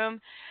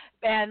bedroom.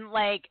 And,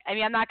 like, I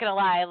mean, I'm not going to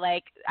lie,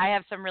 like, I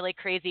have some really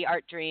crazy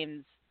art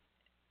dreams.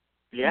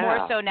 Yeah.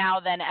 More so now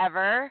than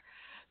ever.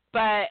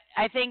 But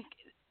I think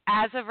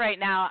as of right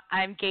now,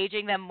 I'm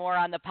gauging them more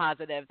on the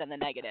positive than the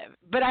negative.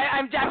 But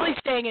I'm definitely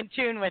staying in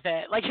tune with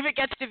it. Like, if it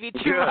gets to be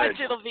too much,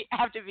 it'll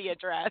have to be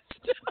addressed.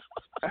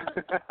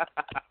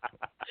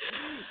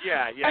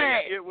 Yeah.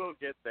 Right. It will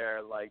get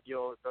there. Like,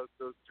 those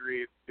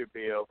dreams could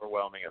be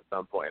overwhelming at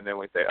some point, and then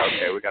we say,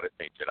 okay, we got to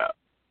change it up.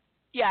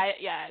 Yeah,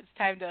 it's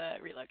time to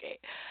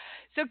relocate.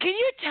 So, can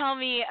you tell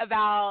me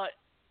about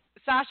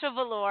Sasha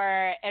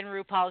Velour and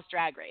RuPaul's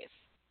Drag Race?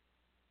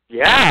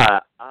 Yeah,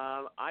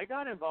 I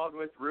got involved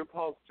with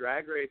RuPaul's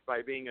Drag Race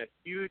by being a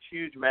huge,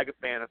 huge mega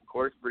fan, of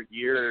course, for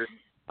years,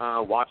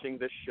 watching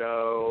the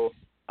show.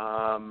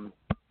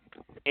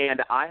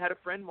 And I had a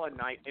friend one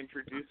night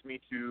introduce me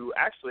to,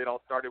 actually, it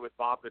all started with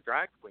Bob the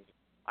Drag Queen.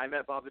 I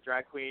met Bob the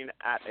Drag Queen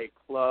at a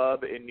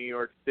club in New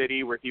York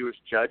City where he was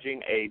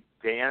judging a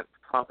dance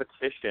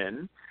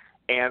competition.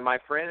 And my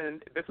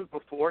friend, this was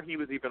before he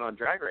was even on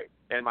Drag Race,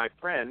 and my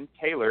friend,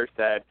 Taylor,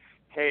 said,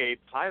 hey,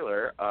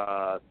 Tyler,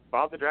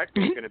 Bob the Drag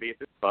Queen is going to be at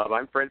this club.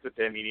 I'm friends with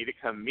him. You need to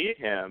come meet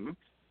him.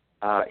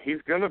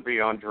 He's going to be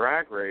on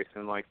Drag Race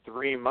in, like,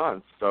 3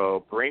 months.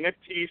 So bring a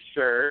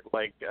T-shirt,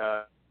 like,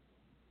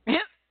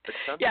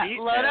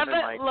 load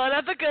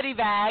up a goodie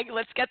bag.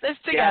 Let's get this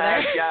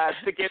together. Yeah,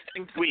 it's the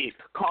gifting suite.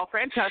 Call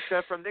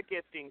Francesca from the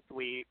gifting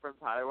suite from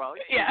Tyler Wally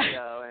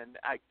Studio and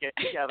get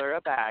together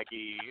a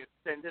baggie.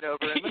 Send it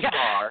over in the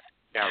car.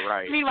 Yeah,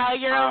 right. Meanwhile,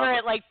 you're over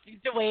at, like,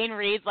 Dwayne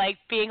Reed's, like,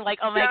 being like,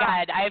 oh, my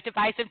God, I have to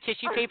buy some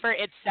tissue paper.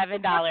 It's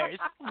 $7.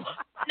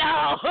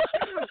 No.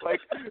 Like,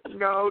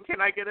 no, can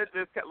I get a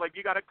discount? Like,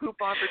 you got a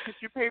coupon for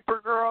tissue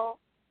paper, girl?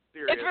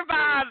 Seriously. It's for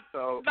Bob.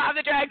 So, Bob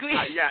the Drag Queen.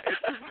 Yeah,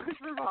 it's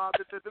for Bob.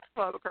 It's at this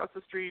club across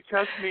the street.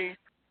 Trust me.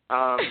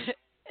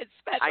 It's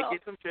special. I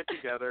get some shit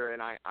together,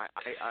 and I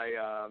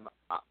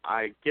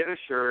get a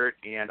shirt,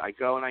 and I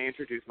go and I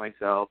introduce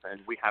myself,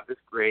 and we have this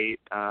great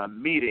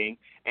meeting,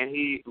 and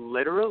he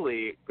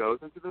literally goes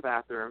into the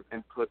bathroom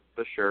and puts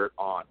the shirt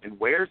on and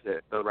wears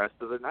it the rest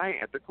of the night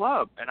at the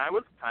club. And I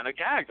was kind of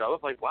gagged. I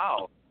was like,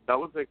 wow, that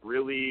was like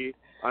really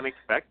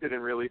unexpected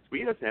and really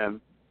sweet of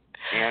him.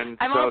 And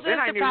I'm so also then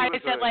I knew he surprised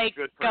was at like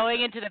good person.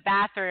 going into the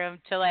bathroom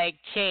to like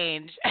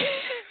change.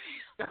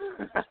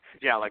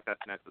 Yeah, like that's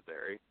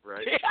necessary,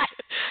 right? Yeah.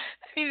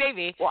 I mean,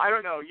 maybe. Well, I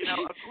don't know. You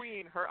know, a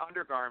queen, her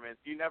undergarments,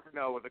 you never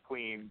know with a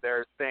queen.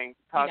 There's things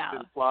tucked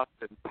and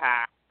fluffed and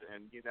packed,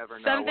 and you never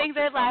know. Some things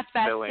that last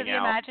best to the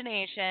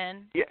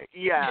imagination.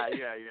 Yeah.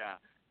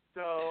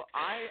 So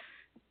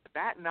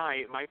that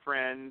night, my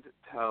friend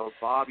tells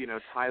Bob, you know,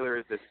 Tyler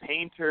is this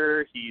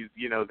painter. He's,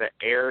 you know, the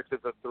heir to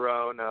the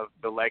throne of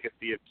the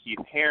legacy of Keith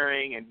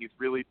Haring, and he's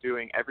really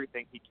doing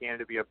everything he can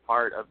to be a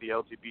part of the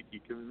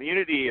LGBT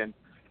community and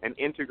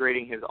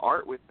integrating his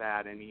art with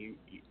that. And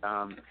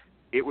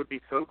it would be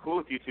so cool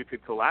if you two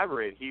could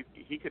collaborate.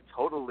 He could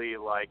totally,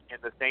 like, in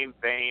the same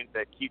vein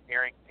that Keith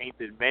Haring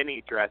painted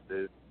many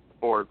dresses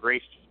for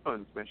Grace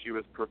Jones when she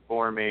was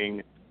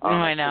performing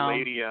at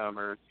Palladium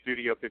or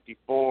Studio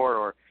 54,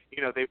 or,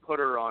 you know, they put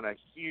her on a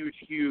huge,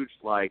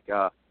 like,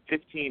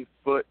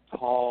 15-foot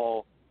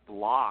tall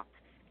block,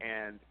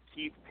 and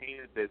Keith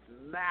painted this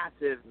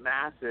massive,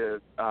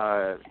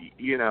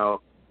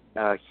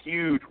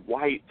 huge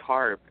white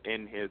tarp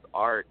in his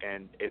art,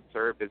 and it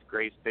served as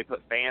Grace. They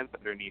put fans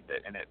underneath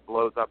it, and it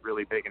blows up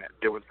really big, and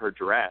it was her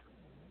dress.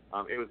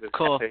 It was this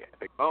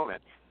epic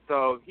moment.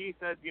 So he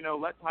said, you know,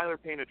 let Tyler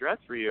paint a dress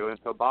for you. And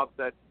so Bob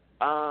said,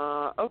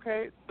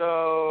 okay.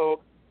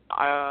 So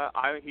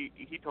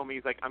he told me,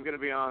 he's like, I'm going to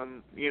be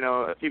on, you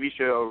know, a TV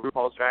show,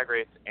 RuPaul's Drag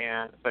Race,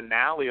 and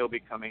finale will be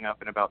coming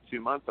up in about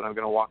 2 months, and I'm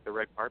going to walk the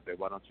red carpet.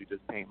 Why don't you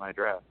just paint my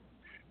dress?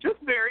 Just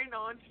very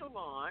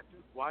nonchalant.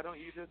 Why don't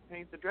you just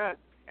paint the dress?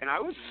 And I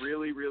was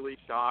really, really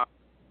shocked.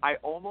 I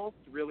almost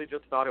really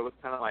just thought it was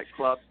kind of like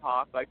club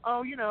talk, like,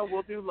 oh, you know,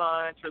 we'll do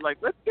lunch, or like,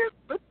 let's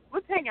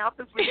hang out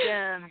this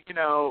weekend, you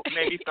know,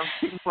 maybe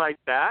something like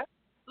that.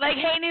 Like,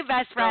 hey, new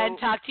best friend,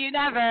 talk to you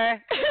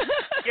never.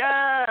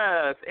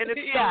 Yes, and it's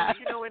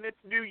you know, and it's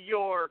New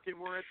York, and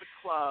we're at the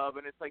club,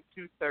 and it's like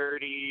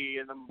 2:30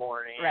 in the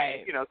morning,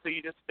 right? You know, so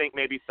you just think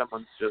maybe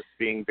someone's just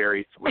being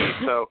very sweet.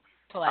 So.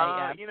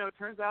 You know, it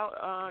turns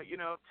out, you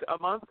know,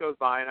 a month goes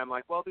by, and I'm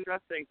like, well, the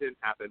dress thing didn't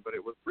happen, but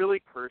it was really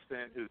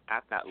person who's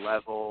at that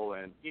level,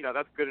 and, you know,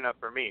 that's good enough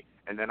for me.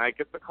 And then I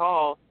get the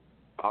call,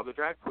 Bob the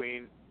drag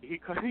queen, he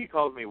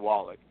calls me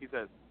Wallach. He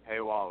says,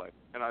 hey, Wallach.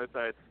 And I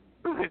said,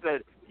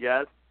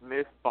 yes,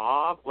 Miss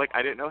Bob. Like,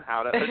 I didn't know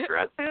how to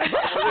address him. I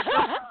wasn't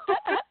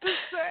sure what to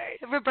say.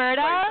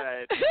 Roberta?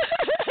 I said,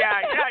 yeah,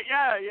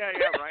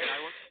 right. I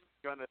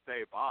wasn't going to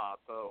say Bob,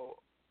 so...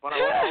 But I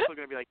was also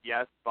going to be like,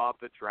 yes, Bob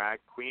the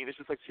drag queen. It's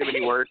just like too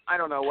many words. I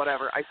don't know,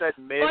 whatever. I said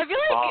Miss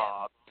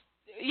Bob.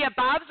 Yeah,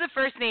 Bob's the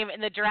first name,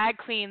 and the drag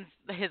queen's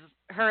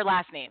her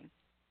last name.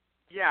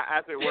 Yeah,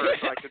 as it were.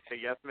 So I could say,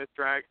 yes, Miss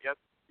Drag,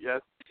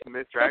 yes,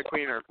 Miss Drag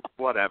Queen, or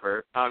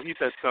whatever. He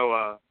said,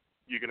 so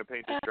you going to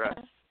paint this dress?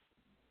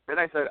 And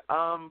I said,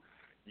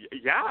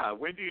 yeah,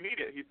 when do you need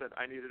it? He said,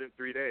 I need it in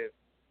 3 days.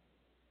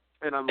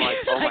 And I'm like,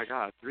 oh, my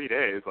God, 3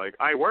 days. Like,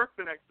 I work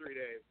the next 3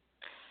 days.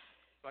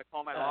 So I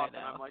call my boss,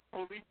 and I'm like,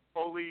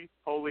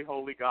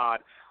 holy God.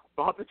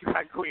 Bob the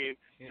drag queen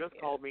just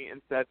called me and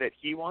said that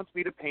he wants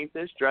me to paint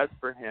this dress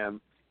for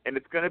him, and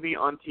it's going to be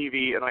on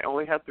TV, and I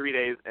only have 3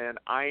 days. And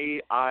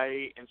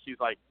and she's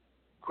like,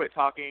 quit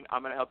talking.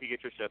 I'm going to help you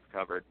get your shifts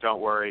covered.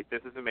 Don't worry.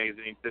 This is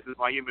amazing. This is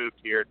why you moved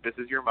here. This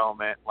is your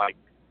moment. Like,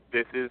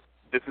 this is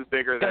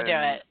bigger than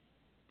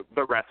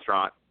the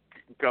restaurant.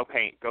 Go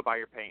paint. Go buy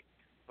your paint.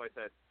 So I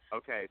said,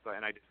 okay. So,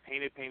 and I just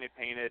painted.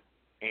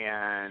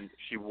 And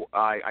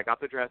I got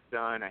the dress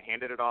done. I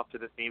handed it off to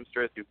the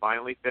seamstress who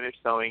finally finished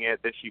sewing it.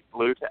 Then she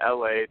flew to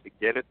L.A. to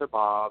get it to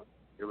Bob.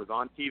 It was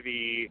on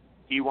TV.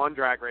 He won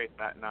Drag Race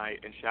that night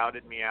and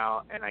shouted me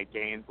out, and I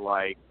gained,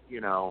 like, you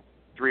know,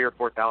 3,000 or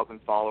 4,000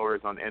 followers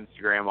on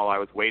Instagram while I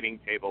was waiting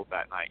tables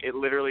that night. It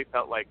literally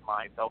felt like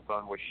my cell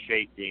phone was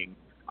shaking.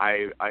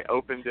 I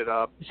opened it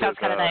up to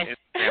the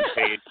Instagram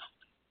page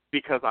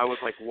because I was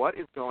like, what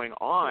is going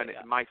on?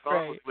 Yeah, my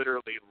phone was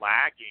literally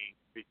lagging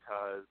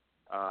because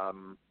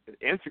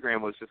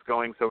Instagram was just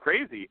going so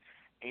crazy,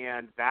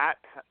 and that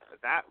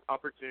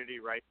opportunity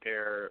right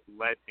there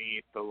led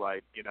me to,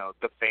 like, you know,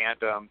 the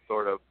fandom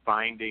sort of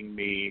finding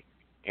me,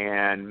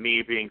 and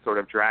me being sort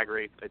of Drag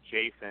Race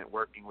adjacent,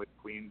 working with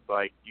queens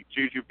like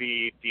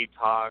Jujubee,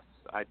 Detox.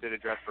 I did a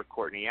dress for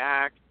Courtney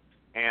Act,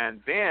 and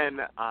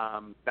then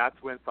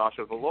that's when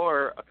Sasha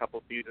Velour, a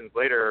couple seasons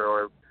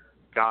later,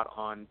 got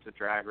on to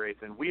Drag Race,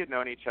 and we had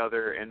known each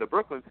other in the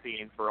Brooklyn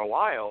scene for a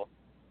while.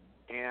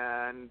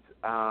 And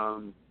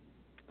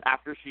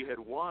after she had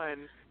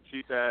won,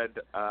 she said,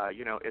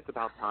 you know, it's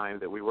about time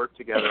that we work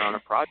together on a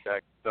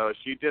project. So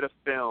she did a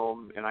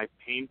film, and I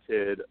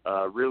painted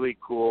a really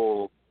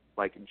cool,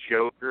 like,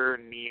 Joker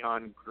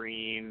neon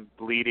green,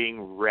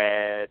 bleeding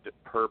red,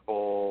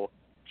 purple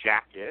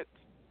jacket.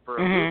 for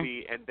a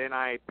movie, and then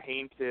I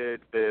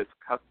painted this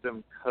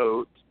custom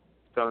coat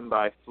done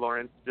by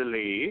Florence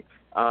DeLee.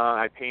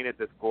 I painted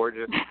this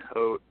gorgeous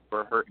coat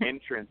for her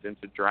entrance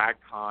into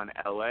DragCon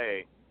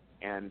LA,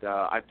 and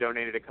I've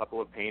donated a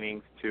couple of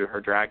paintings to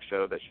her drag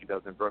show that she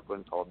does in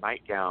Brooklyn called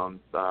Nightgowns,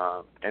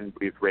 and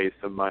we've raised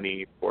some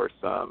money for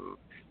some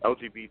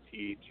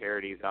LGBT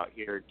charities out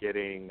here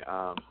getting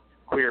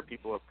queer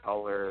people of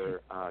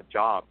color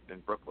jobs in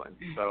Brooklyn.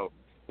 So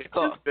it's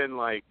just been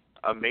like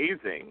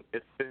amazing.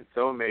 It's been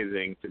so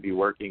amazing to be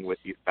working with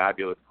these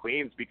fabulous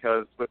queens,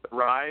 because with the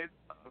rise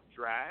of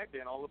drag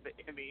and all of the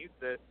Emmys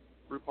that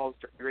RuPaul's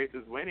Drag Race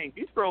is winning,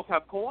 these girls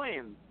have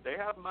coins. They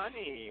have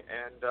money,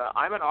 and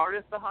I'm an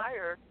artist to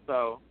hire,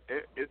 so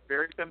it's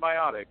very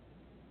symbiotic.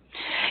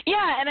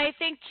 Yeah, and I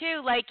think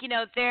too, like, you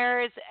know,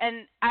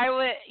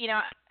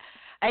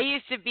 I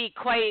used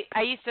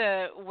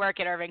to work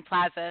at Irving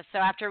Plaza, so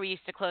after we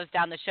used to close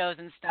down the shows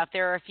and stuff,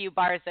 there were a few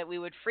bars that we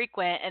would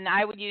frequent, and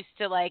I would used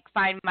to, like,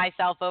 find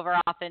myself over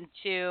often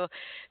to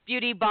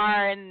Beauty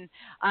Bar and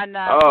on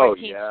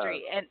 14th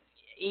Street. And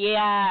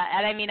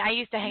and I mean, I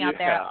used to hang out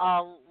there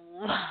a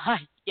lot.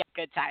 Yeah,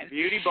 good times.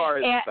 Beauty Bar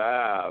is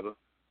fab.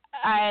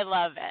 I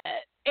love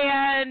it.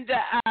 And,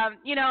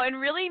 you know, and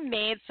really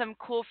made some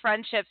cool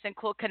friendships and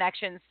cool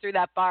connections through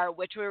that bar,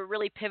 which were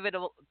really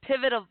pivotal,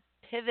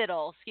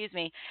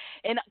 in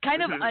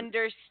kind of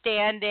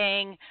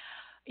understanding,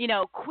 you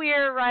know,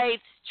 queer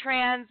rights,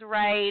 trans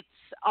rights,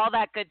 all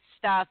that good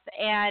stuff.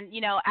 And,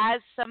 you know,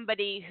 as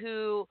somebody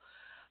who,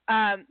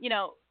 you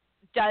know,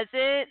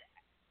 doesn't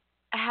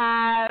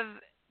have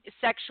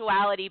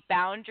sexuality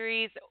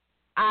boundaries,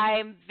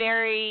 I'm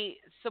very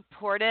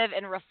supportive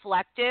and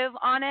reflective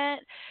on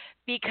it,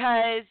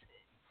 because,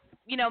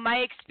 you know, my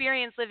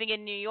experience living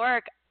in New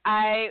York,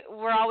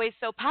 we're always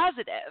so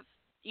positive,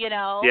 you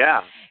know?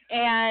 Yeah.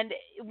 And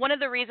one of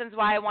the reasons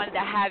why I wanted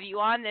to have you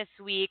on this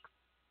week,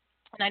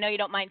 and I know you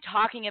don't mind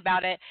talking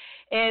about it,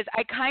 is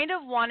I kind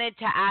of wanted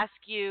to ask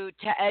you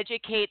to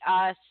educate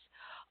us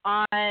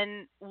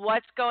on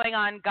what's going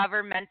on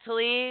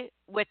governmentally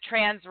with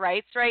trans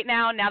rights right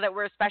now that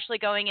we're especially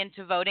going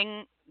into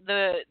voting,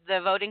 the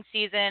voting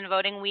season,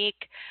 voting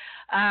week.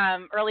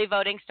 Early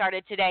voting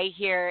started today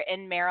here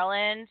in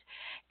Maryland.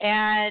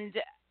 And,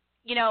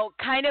 you know,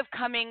 kind of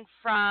coming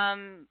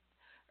from,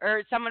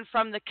 or someone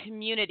from the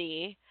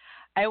community,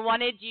 I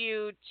wanted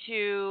to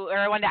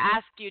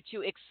ask you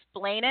to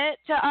explain it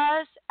to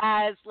us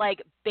as,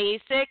 like,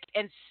 basic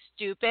and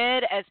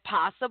stupid as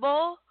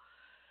possible.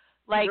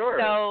 Like, sure.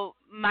 So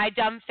my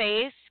dumb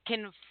face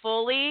can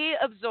fully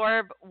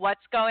absorb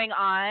what's going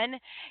on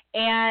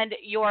and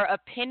your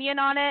opinion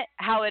on it,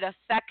 how it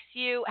affects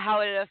you,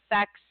 how it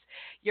affects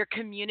your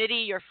community,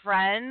 your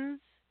friends,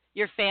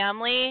 your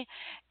family,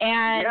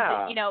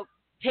 and, you know,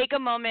 take a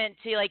moment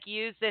to, like,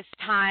 use this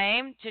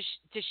time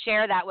to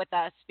share that with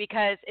us,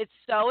 because it's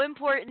so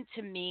important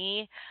to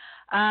me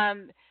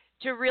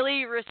to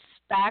really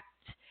respect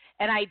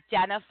and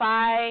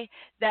identify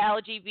the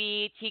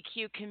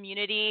LGBTQ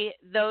community,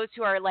 those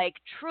who are, like,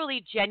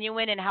 truly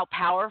genuine and how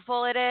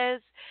powerful it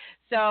is.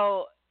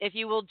 So if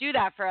you will do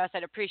that for us,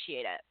 I'd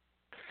appreciate it.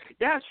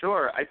 Yeah,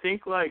 sure. I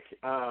think, like,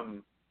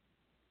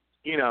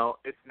 you know,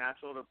 it's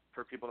natural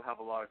for people to have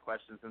a lot of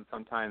questions, and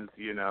sometimes,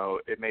 you know,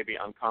 it may be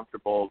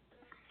uncomfortable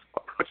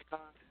approaching a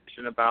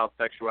conversation about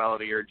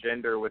sexuality or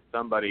gender with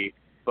somebody.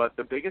 But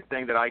the biggest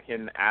thing that I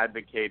can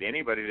advocate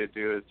anybody to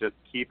do is just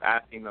keep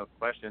asking those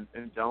questions,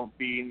 and don't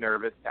be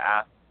nervous to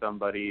ask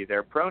somebody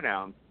their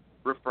pronouns,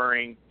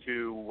 referring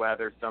to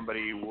whether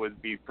somebody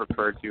would be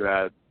preferred to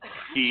as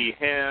he,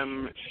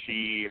 him,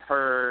 she,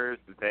 hers,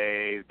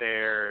 they,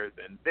 theirs,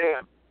 and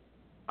them.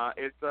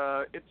 It's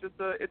a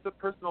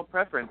personal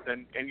preference,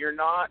 and you're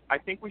not. I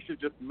think we should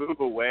just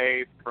move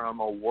away from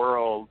a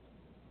world.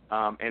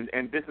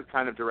 And this is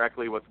kind of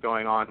directly what's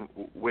going on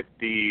with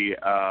the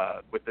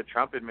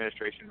Trump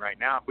administration right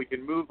now. If we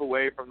can move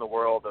away from the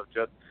world of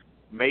just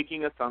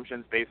making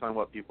assumptions based on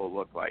what people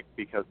look like,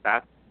 because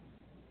that's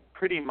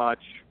pretty much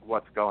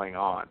what's going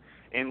on.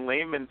 In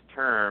layman's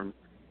terms,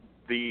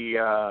 the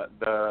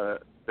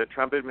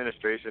Trump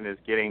administration is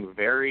getting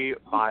very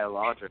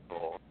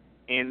biological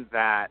in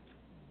that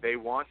they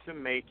want to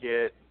make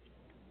it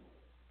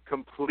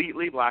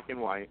completely black and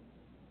white.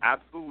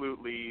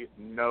 Absolutely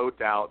no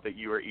doubt that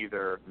you are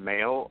either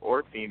male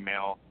or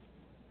female,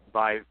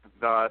 by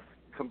thus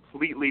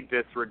completely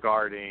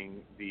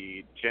disregarding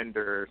the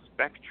gender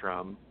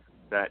spectrum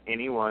that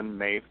anyone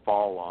may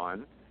fall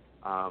on,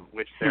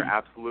 which they're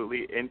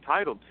absolutely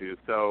entitled to.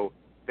 So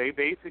they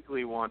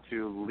basically want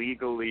to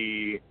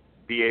legally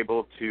be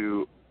able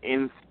to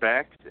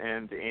inspect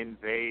and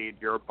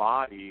invade your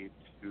body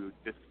to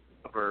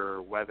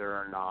discover whether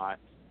or not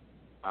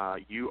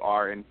you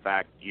are, in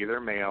fact, either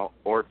male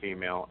or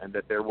female, and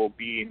that there will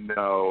be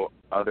no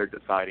other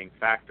deciding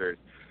factors.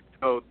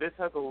 So this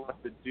has a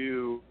lot to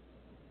do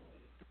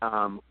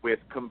with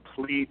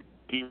complete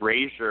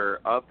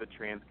erasure of the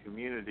trans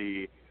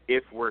community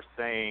if we're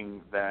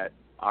saying that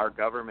our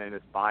government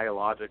is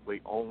biologically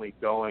only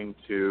going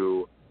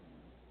to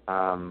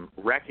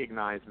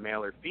recognize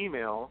male or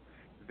female,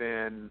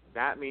 then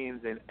that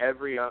means in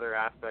every other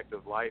aspect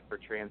of life for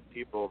trans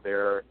people,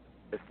 they're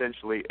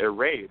essentially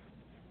erased,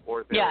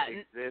 or they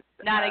exist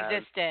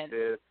non-existent. as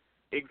this.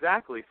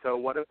 Exactly. So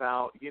what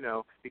about,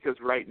 because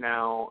right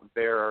now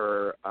there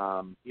are,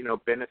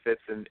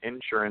 benefits and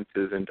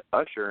insurances and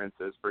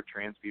assurances for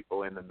trans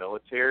people in the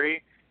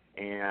military,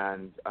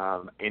 and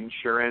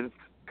insurance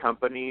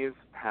companies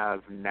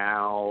have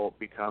now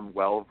become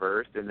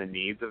well-versed in the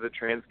needs of the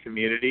trans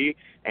community,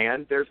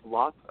 and there's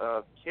lots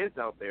of kids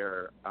out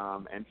there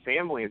and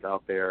families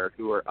out there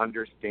who are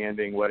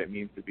understanding what it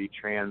means to be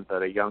trans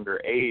at a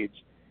younger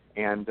age.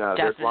 And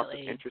there's lots of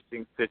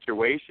interesting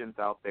situations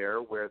out there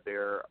where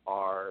there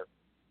are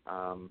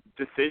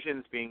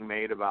decisions being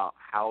made about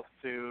how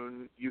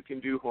soon you can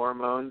do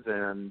hormones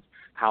and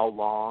how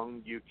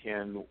long you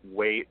can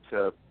wait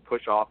to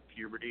push off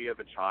puberty of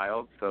a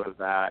child, so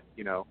that,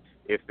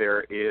 if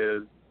there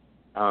is,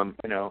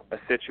 a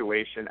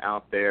situation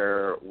out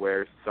there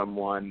where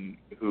someone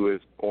who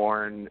is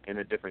born in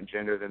a different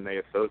gender than they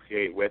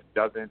associate with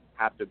doesn't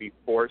have to be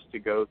forced to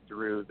go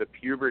through the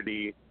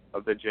puberty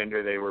of the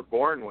gender they were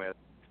born with.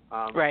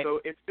 Right. So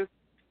it's just,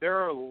 there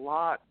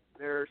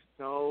are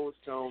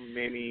so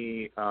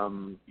many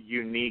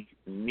unique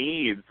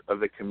needs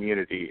of the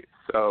community.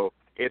 So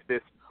at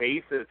this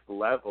basis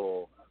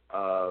level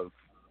of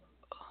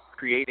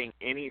creating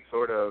any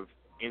sort of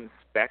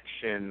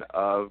inspection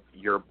of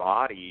your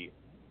body,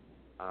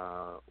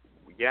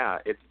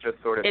 it's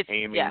just sort of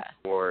aiming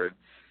towards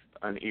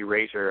an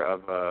erasure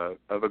of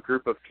a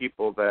group of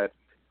people that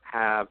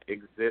have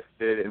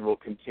existed and will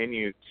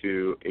continue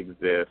to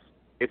exist.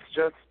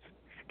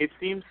 It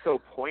seems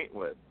so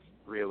pointless,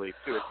 really,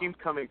 too. It seems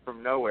coming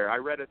from nowhere. I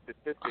read a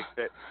statistic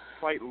that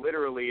quite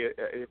literally,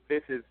 if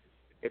this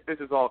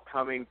is all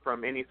coming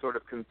from any sort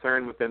of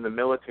concern within the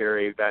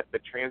military, that the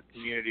trans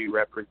community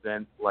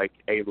represents like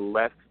a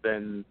less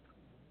than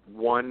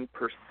 1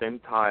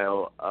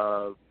 percentile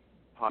of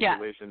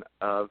population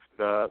of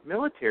the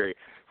military.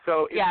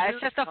 So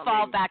it's just a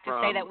fallback to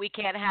say that we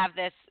can't have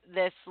this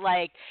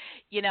like,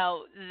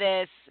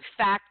 this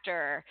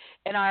factor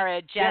in our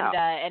agenda,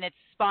 and it's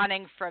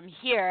spawning from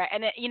here.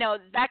 And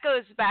that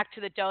goes back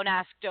to the don't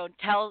ask, don't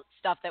tell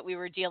stuff that we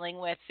were dealing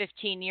with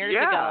 15 years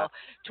ago,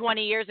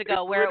 20 years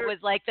ago, where it was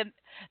like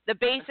the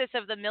basis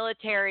of the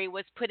military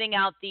was putting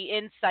out the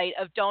insight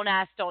of don't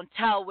ask, don't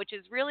tell, which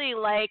is really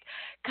like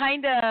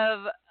kind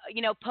of,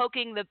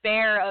 poking the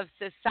bear of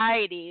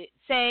society,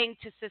 saying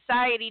to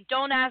society,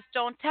 don't ask,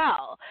 don't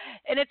tell.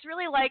 And it's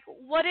really like,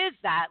 what is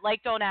that?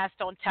 Like, don't ask,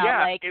 don't tell.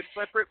 Yeah, like, it's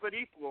separate but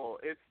equal.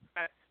 It's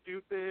that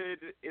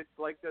stupid. It's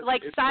like this.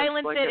 Like, it's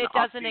silence like it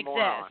doesn't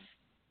oxymoron. exist.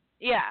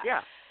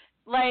 Yeah.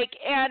 Like,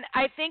 and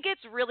I think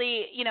it's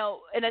really,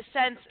 in a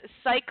sense,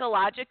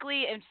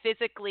 psychologically and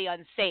physically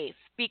unsafe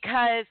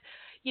because,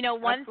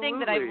 one thing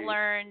that I've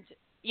learned,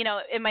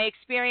 in my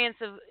experience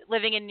of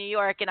living in New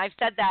York, and I've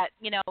said that,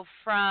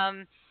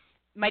 from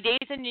my days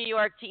in New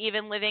York to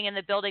even living in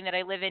the building that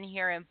I live in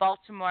here in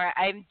Baltimore,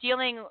 I've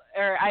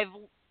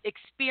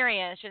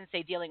experienced,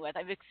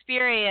 I've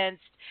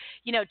experienced,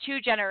 2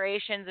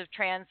 generations of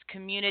trans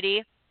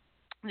community.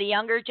 The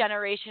younger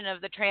generation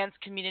of the trans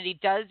community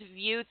does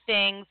view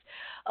things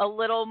a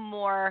little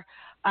more,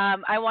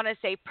 I want to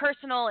say,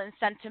 personal and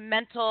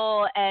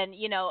sentimental. And,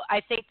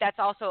 I think that's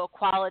also a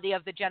quality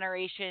of the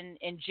generation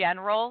in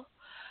general.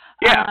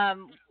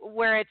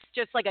 Where it's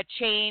just like a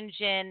change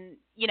in,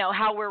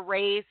 how we're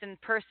raised and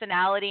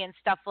personality and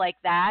stuff like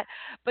that.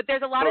 But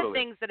there's a lot of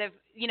things that have,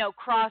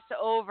 crossed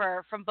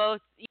over from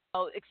both,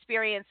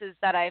 experiences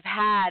that I've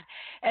had.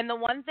 And the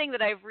one thing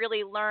that I've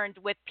really learned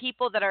with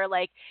people that are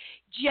like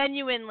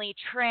genuinely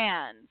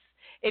trans,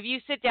 if you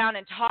sit down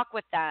and talk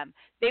with them,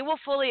 they will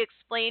fully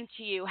explain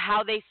to you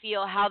how they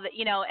feel, how that,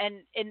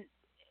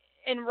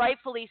 and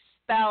rightfully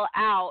spell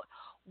out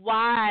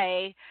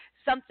why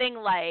something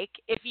like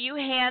if you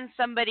hand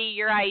somebody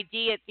your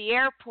ID at the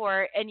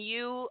airport and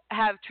you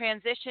have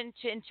transitioned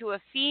into a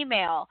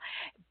female,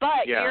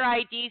 but your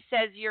ID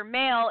says you're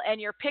male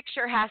and your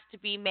picture has to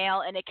be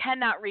male and it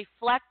cannot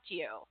reflect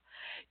you.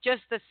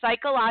 Just the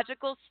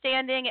psychological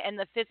standing and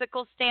the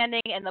physical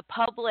standing and the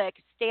public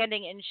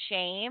standing in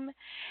shame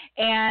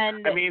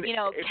and,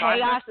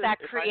 chaos that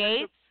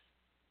creates.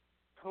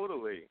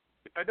 Totally.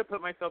 If I had to put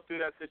myself through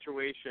that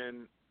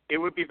situation, it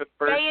would be the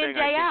first thing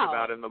I think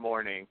about in the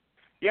morning.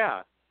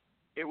 Yeah,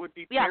 it would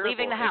be terrible.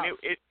 Leaving the house.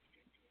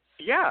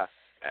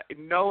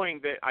 Knowing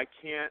that I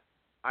can't,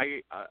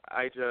 I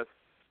just,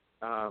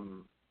 I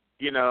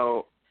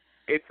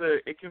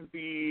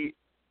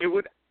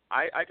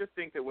just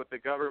think that what the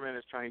government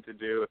is trying to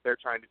do, if they're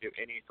trying to do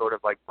any sort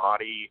of like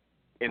body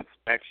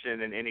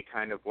inspection in any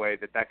kind of way,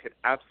 that could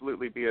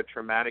absolutely be a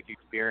traumatic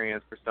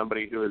experience for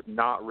somebody who is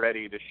not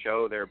ready to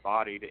show their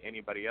body to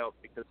anybody else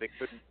because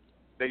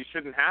they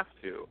shouldn't have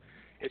to.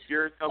 If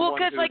you're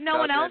someone who no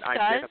one else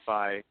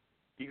identify, does.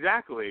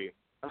 Exactly.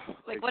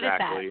 Like, what is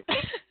that?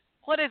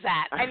 What is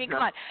that? I mean,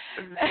 come on.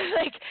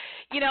 Like,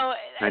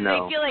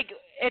 I feel like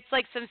it's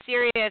like some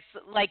serious,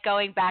 like,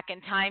 going back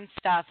in time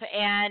stuff.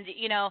 And,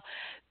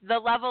 the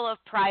level of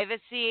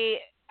privacy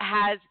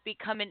has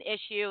become an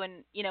issue,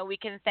 and, we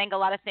can thank a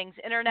lot of things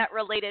internet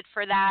related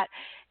for that.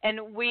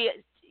 And we,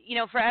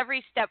 for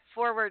every step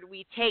forward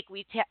we take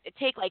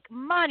like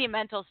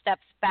monumental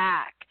steps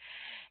back.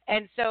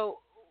 And so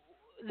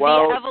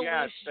the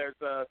evolution. Yes,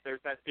 there's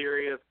that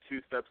theory of 2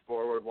 steps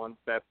forward, 1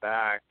 step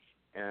back.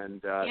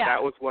 And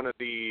that was one of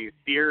the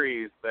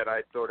theories that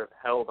I sort of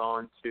held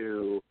on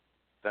to,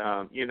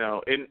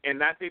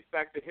 and that dates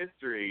back to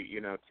history,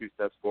 2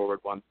 steps forward,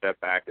 1 step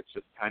back. It's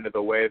just kind of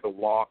the way the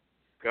walk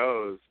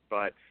goes,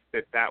 but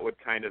that would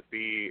kind of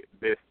be,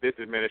 this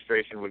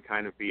administration would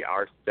kind of be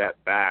our step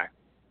back.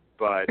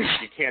 But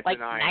you can't like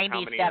deny 90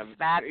 how many steps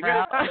back, bro.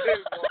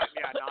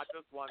 Yeah, not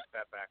just 1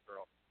 step back,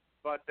 girl.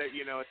 But that,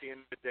 at the end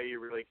of the day, you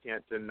really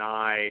can't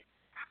deny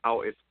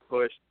how it's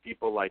pushed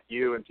people like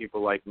you and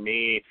people like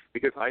me.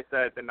 Because I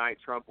said the night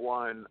Trump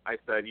won, I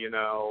said,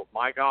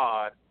 my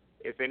God,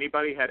 if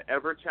anybody had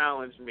ever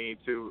challenged me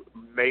to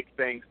make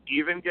things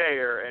even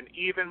gayer and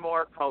even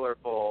more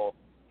colorful,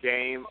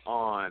 game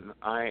on.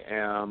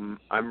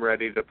 I'm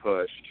ready to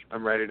push.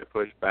 I'm ready to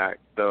push back.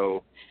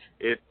 So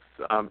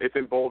it's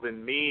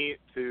emboldened me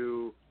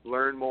to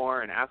learn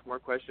more and ask more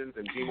questions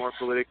and be more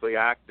politically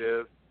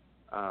active.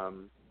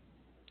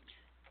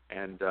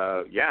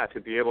 To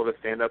be able to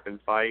stand up and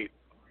fight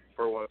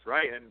for what's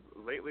right, and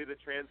lately the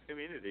trans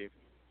community.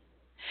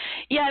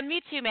 Yeah,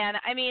 me too, man.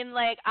 I mean,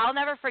 I'll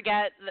never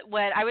forget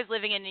when I was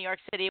living in New York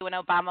City when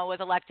Obama was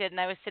elected,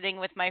 and I was sitting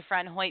with my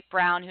friend Hoyt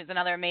Brown, who's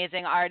another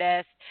amazing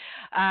artist,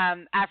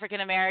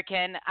 African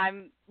American.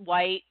 I'm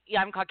white.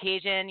 Yeah, I'm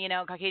Caucasian,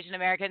 Caucasian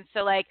American.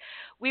 So,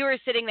 we were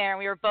sitting there, and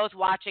we were both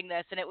watching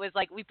this, and it was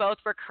we both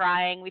were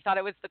crying. We thought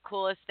it was the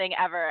coolest thing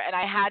ever, and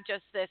I had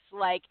just this,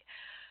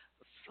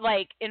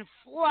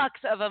 influx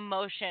of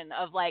emotion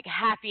of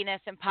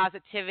happiness and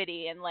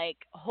positivity and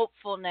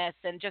hopefulness,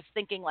 and just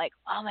thinking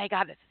oh my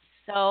God, this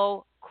is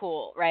so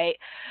cool, right?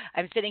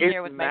 I'm sitting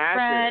here with my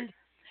friend.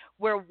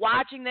 We're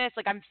watching this,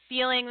 I'm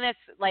feeling this,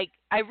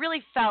 I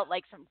really felt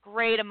some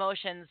great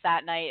emotions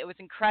that night. It was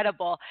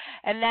incredible.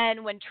 And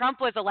then when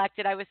Trump was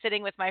elected, I was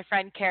sitting with my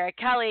friend Kara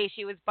Kelly.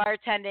 She was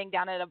bartending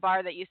down at a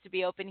bar that used to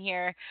be open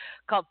here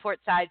called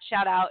Portside,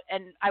 shout out.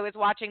 And I was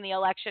watching the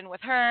election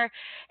with her,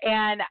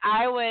 and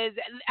I was,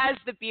 as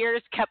the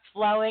beers kept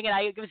flowing and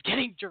I was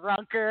getting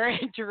drunker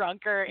and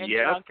drunker and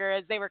drunker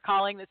as they were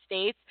calling the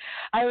states,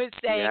 I was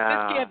saying,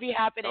 this can't be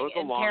happening.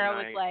 And Kara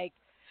was like,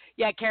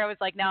 Kara was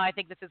like, no, I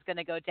think this is going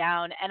to go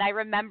down. And I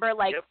remember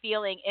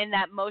feeling in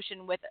that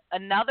motion with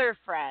another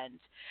friend.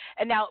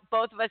 And now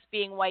both of us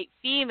being white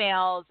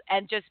females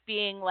and just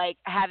being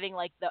having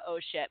the oh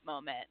shit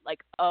moment.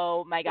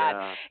 Oh my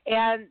God.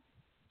 Yeah. And,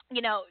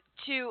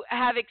 to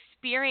have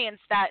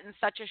experienced that in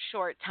such a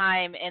short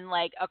time in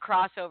a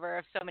crossover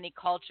of so many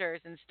cultures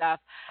and stuff,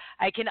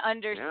 I can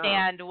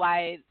understand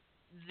why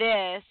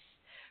this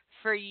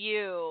for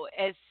you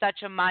is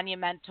such a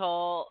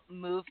monumental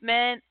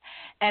movement.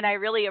 And I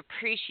really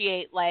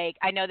appreciate,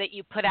 I know that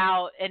you put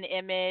out an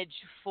image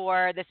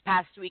for this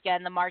past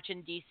weekend, the march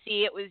in DC,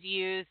 it was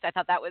used. I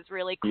thought that was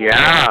really cool.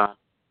 Yeah.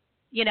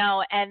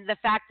 And the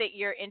fact that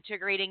you're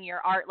integrating your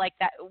art like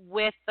that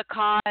with the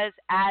cause,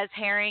 as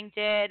Herring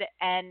did,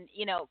 and,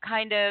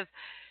 kind of,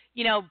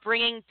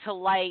 bringing to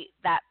light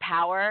that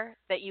power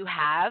that you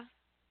have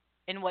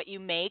in what you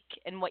make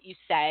and what you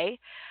say.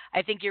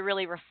 I think you're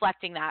really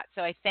reflecting that.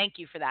 So I thank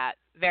you for that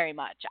very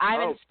much.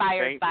 I'm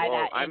inspired by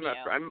that in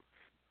you.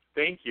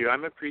 Thank you.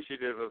 I'm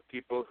appreciative of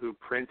people who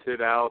printed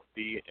out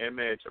the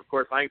image. Of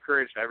course, I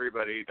encouraged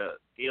everybody to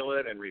steal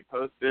it and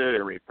repost it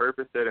and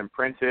repurpose it and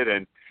print it.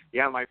 And,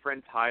 my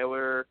friend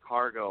Tyler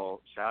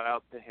Cargill, shout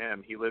out to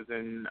him. He lives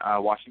in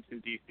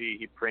Washington, D.C.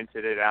 He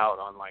printed it out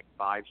on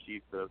 5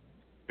 sheets of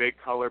big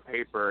color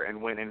paper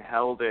and went and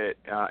held it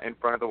in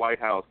front of the White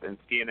House, and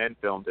CNN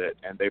filmed it,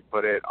 and they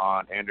put it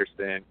on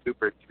Anderson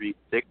Cooper Street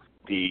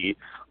 60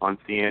 on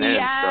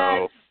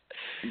CNN.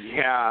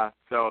 Yes.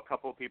 So a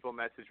couple of people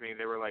messaged me, and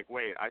they were like,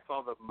 wait, I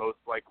saw the most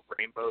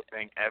rainbow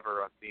thing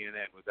ever on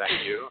CNN. Was that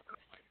you? And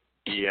I'm like,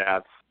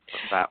 yes,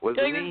 that was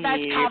me. The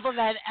best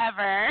compliment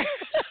ever.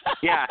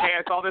 Hey,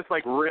 I saw this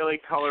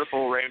really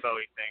colorful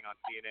rainbowy thing on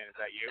CNN. Is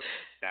that you?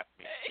 That's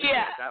me.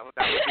 Yeah. That would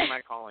be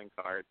my calling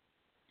card.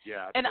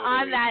 Yeah, and totally.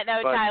 On that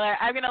note, Tyler,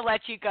 I'm gonna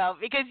let you go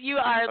because you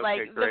are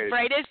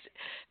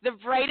the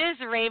brightest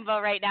rainbow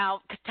right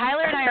now.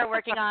 Tyler and I are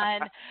working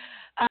on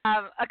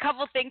a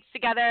couple things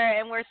together,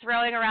 and we're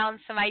throwing around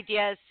some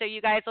ideas. So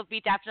you guys will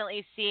be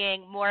definitely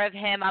seeing more of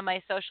him on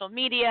my social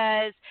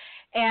medias,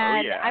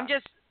 and I'm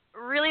just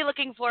really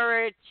looking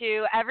forward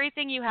to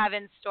everything you have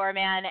in store,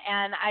 man.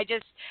 And I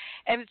just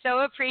am so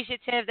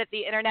appreciative that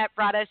the internet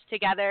brought us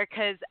together,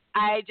 because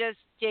I just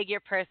dig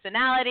your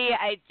personality.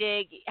 I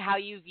dig how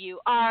you view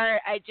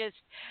art. I just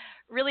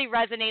really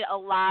resonate a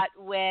lot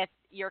with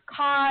your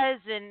cause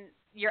and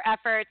your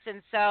efforts.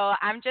 And so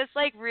I'm just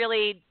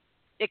really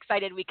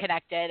excited we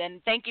connected.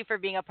 And thank you for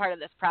being a part of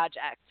this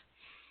project.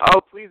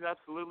 Oh, please,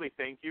 absolutely.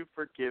 Thank you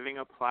for giving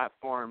a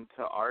platform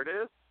to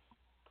artists.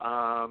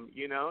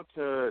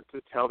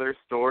 To tell their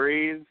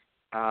stories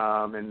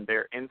and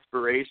their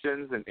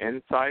inspirations and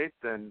insights.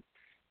 And,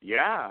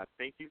 Yeah,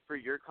 thank you for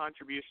your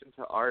contribution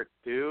to art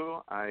too.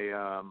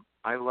 I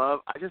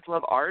just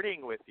love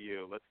arting with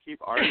you. Let's keep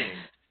arting.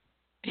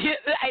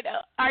 I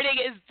know. Arting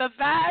is the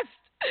best.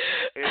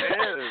 It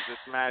is.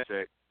 It's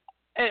magic.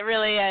 It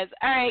really is.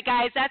 All right,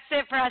 guys, that's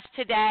it for us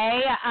today.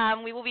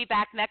 We will be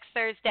back next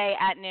Thursday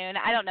at noon.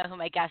 I don't know who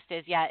my guest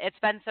is yet. It's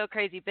been so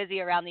crazy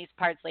busy around these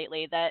parts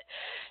lately that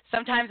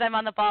sometimes I'm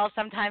on the ball,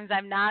 sometimes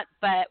I'm not.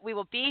 But we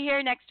will be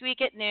here next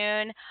week at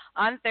noon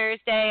on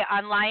Thursday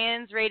on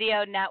Lions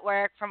Radio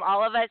Network. From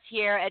all of us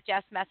here at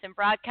JessMessin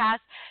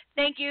Broadcast,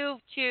 thank you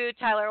to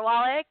Tyler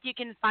Wallach. You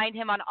can find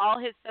him on all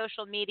his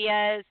social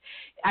medias.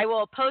 I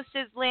will post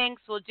his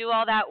links. We'll do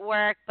all that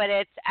work, but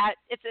it's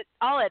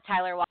all at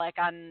Tyler Wallach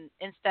on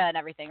Insta and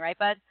everything, right,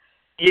 bud?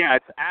 Yeah,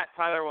 it's at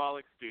Tyler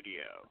Wallach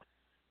Studio.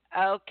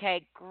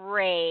 Okay,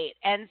 great.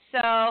 And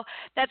so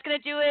that's going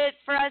to do it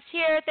for us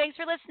here. Thanks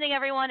for listening,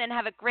 everyone, and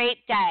have a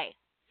great day.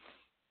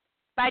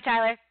 Bye,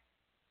 Tyler.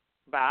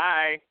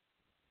 Bye.